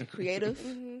the box, you're creative.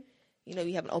 Mm-hmm.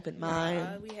 You have an open mind.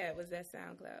 All we had was that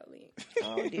SoundCloud link.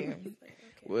 Oh dear. Like, okay.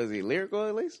 Was he lyrical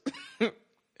at least?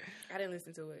 I didn't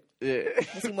listen to it. Yeah.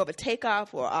 Was he more of a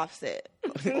takeoff or offset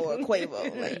or a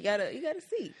Quavo? Like you gotta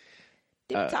see.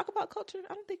 Did we talk about culture?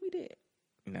 I don't think we did.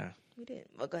 No, we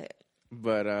didn't. Well, go ahead.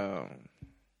 But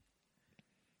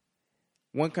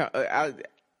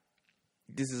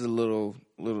this is a little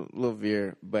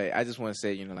veer, but I just want to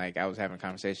say, like I was having a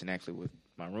conversation actually with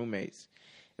my roommates,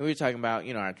 and we were talking about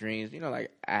our dreams.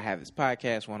 Like I have this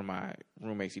podcast. One of my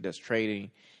roommates, he does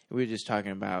trading, and we were just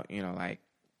talking about like.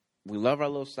 We love our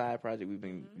little side project. We've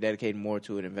been dedicating more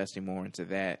to it, investing more into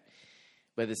that.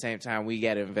 But at the same time, we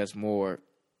got to invest more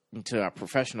into our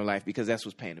professional life because that's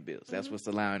what's paying the bills. That's what's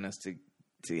allowing us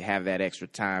to have that extra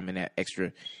time and that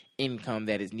extra income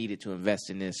that is needed to invest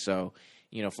in this. So,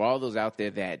 for all those out there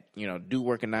that, do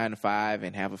work a 9 to 5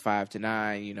 and have a 5 to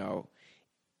 9,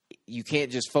 you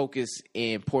can't just focus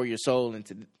and pour your soul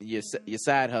into your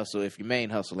side hustle if your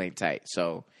main hustle ain't tight.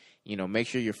 So, make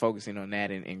sure you're focusing on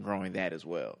that and growing that as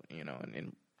well,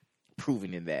 and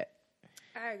improving in that.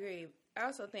 I agree. I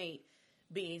also think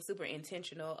being super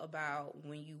intentional about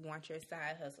when you want your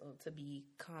side hustle to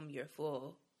become your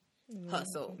full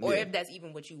hustle, or if that's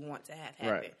even what you want to have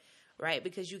happen, right?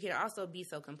 Because you can also be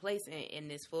so complacent in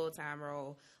this full-time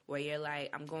role where you're like,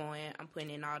 I'm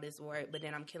putting in all this work, but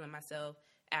then I'm killing myself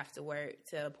after work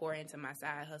to pour into my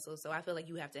side hustle. So I feel like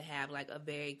you have to have like a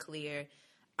very clear,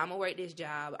 I'm going to work this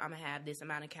job, I'm going to have this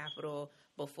amount of capital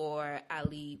before I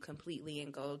leave completely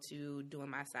and go to doing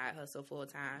my side hustle full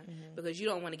time. Mm-hmm. Because you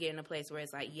don't want to get in a place where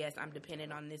it's like, yes, I'm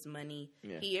dependent on this money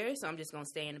here, so I'm just going to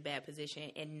stay in a bad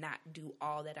position and not do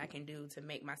all that I can do to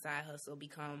make my side hustle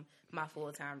become my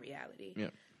full-time reality. Yeah.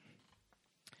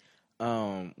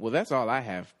 Well, that's all I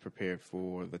have prepared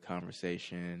for the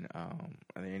conversation. Are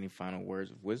there any final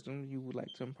words of wisdom you would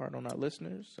like to impart on our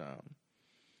listeners?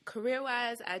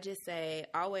 Career-wise, I just say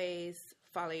always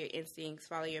follow your instincts,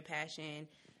 follow your passion,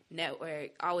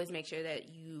 network. Always make sure that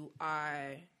you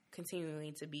are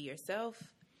continuing to be yourself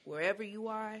wherever you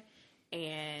are,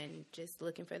 and just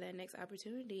looking for that next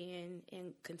opportunity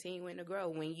and continuing to grow.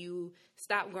 When you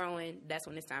stop growing, that's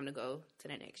when it's time to go to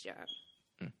the next job.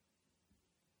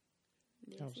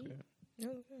 That was good.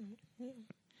 Yeah.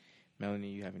 Melanie,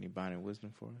 you have any binding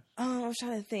wisdom for us? I'm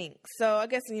trying to think. So I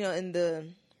guess, in the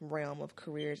realm of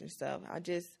careers and stuff, I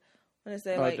just want to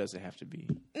say, it doesn't have to be.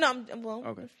 No, I'm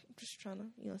okay. Just trying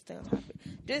to, stay on topic.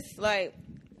 Just,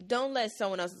 don't let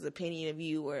someone else's opinion of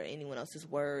you or anyone else's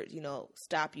words,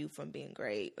 stop you from being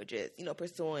great or just,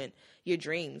 pursuing your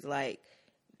dreams.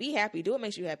 Be happy. Do what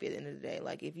makes you happy at the end of the day.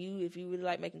 If you really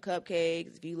like making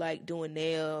cupcakes, if you like doing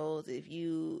nails, if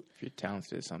you're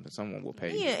talented at something, someone will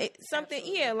pay you.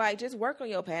 Yeah, just work on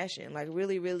your passion.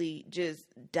 Really, really just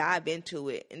dive into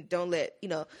it and don't let,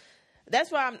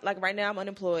 that's why I'm, right now I'm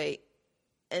unemployed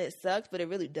and it sucks, but it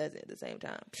really doesn't at the same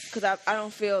time. Because I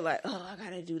don't feel I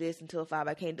got to do this until 5.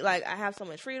 I can't do, I have so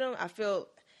much freedom. I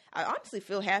honestly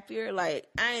feel happier. I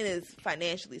ain't as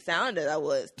financially sound as I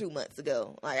was 2 months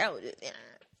ago. I was just,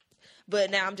 But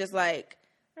now I'm just all right,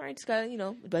 just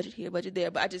gotta, budget here, budget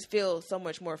there. But I just feel so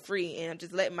much more free, and I'm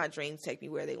just letting my dreams take me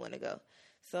where they want to go.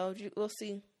 So we'll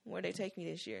see where they take me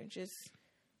this year.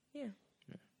 Yeah.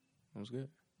 That was good.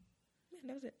 Yeah,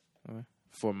 that was it. All right.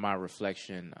 For my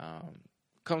reflection,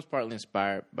 comes partly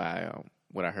inspired by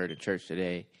what I heard in church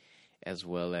today, as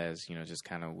well as, just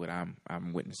kind of what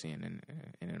I'm witnessing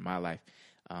in my life,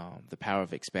 the power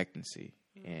of expectancy.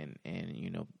 And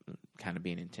kind of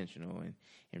being intentional and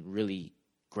really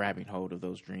grabbing hold of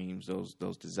those dreams,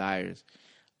 those desires.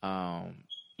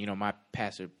 My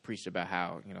pastor preached about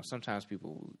how, sometimes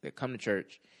people that come to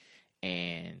church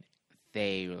and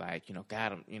they were like,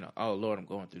 God, oh Lord, I'm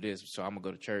going through this, so I'm gonna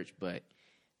go to church, but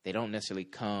they don't necessarily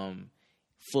come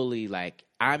fully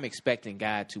I'm expecting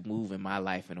God to move in my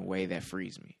life in a way that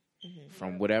frees me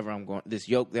from whatever I'm going. This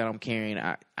yoke that I'm carrying,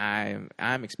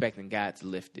 I'm expecting God to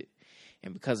lift it.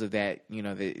 And because of that,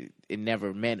 it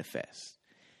never manifests.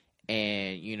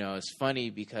 And, it's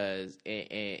funny because,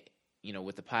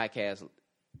 with the podcast,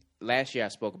 last year I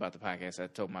spoke about the podcast. I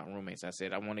told my roommates, I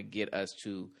said, I want to get us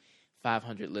to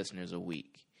 500 listeners a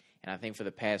week. And I think for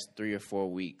the past 3 or 4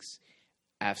 weeks,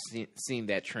 I've seen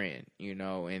that trend,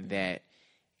 and that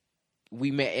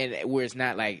we met, and where it's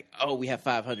not we have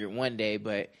 500 one day,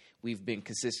 but we've been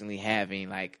consistently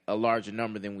having a larger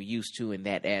number than we used to, and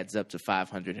that adds up to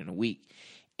 500 in a week.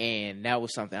 And that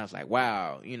was something I was like,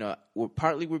 wow,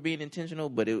 we're being intentional,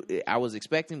 but I was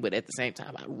expecting, but at the same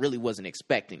time, I really wasn't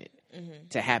expecting it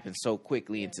to happen so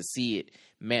quickly and to see it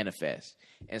manifest.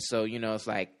 And so, it's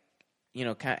kind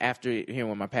of after hearing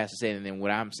what my pastor said, and then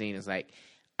what I'm seeing is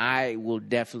I will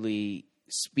definitely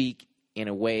speak in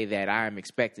a way that I'm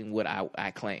expecting what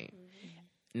I claim.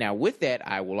 Now, with that,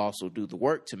 I will also do the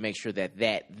work to make sure that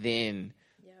then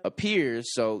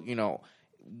appears. So,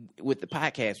 with the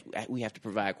podcast, we have to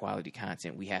provide quality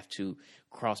content. We have to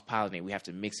cross-pollinate. We have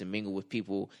to mix and mingle with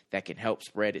people that can help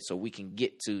spread it so we can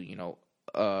get to,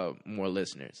 more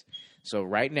listeners. So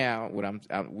right now,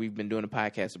 we've been doing the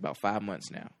podcast about 5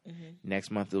 months now.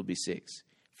 Next month, it'll be 6.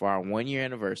 For our 1-year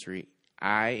anniversary,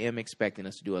 I am expecting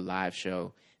us to do a live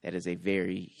show that is a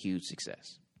very huge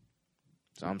success.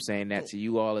 So I'm saying that to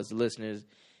you all as listeners.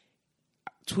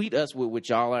 Tweet us with what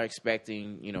y'all are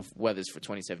expecting, whether it's for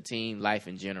 2017, life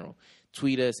in general.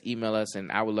 Tweet us, email us,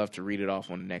 and I would love to read it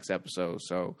off on the next episode.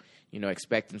 So,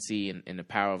 expectancy and the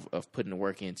power of putting the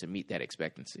work in to meet that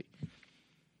expectancy.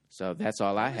 So that's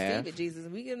all I have. Receive it, Jesus.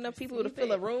 We get enough people to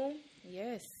fill a room.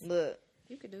 Yes. Look.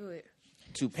 You could do it.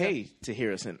 To pay to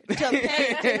hear us. To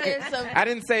pay to hear some. I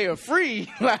didn't say a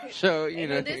free live show,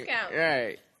 No discount.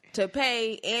 Right. To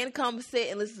pay and come sit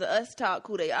and listen to us talk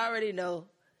who they already know.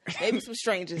 Maybe some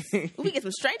strangers. We get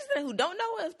some strangers in who don't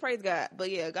know us, praise God. But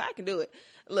yeah, God can do it.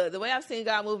 Look, the way I've seen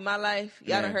God move in my life,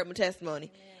 y'all done heard my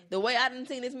testimony. The way I done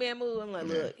seen this man move, I'm like,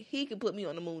 look, he can put me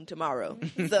on the moon tomorrow.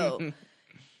 So,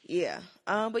 yeah.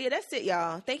 But yeah, that's it,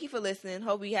 y'all. Thank you for listening.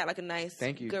 Hope we had a nice...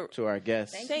 Thank you to our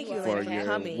guests. Thank you for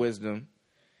your wisdom.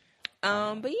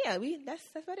 But yeah, that's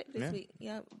about it this week.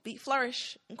 Yeah,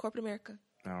 flourish in corporate America.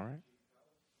 All right.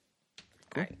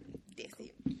 Cool. All right. That's it.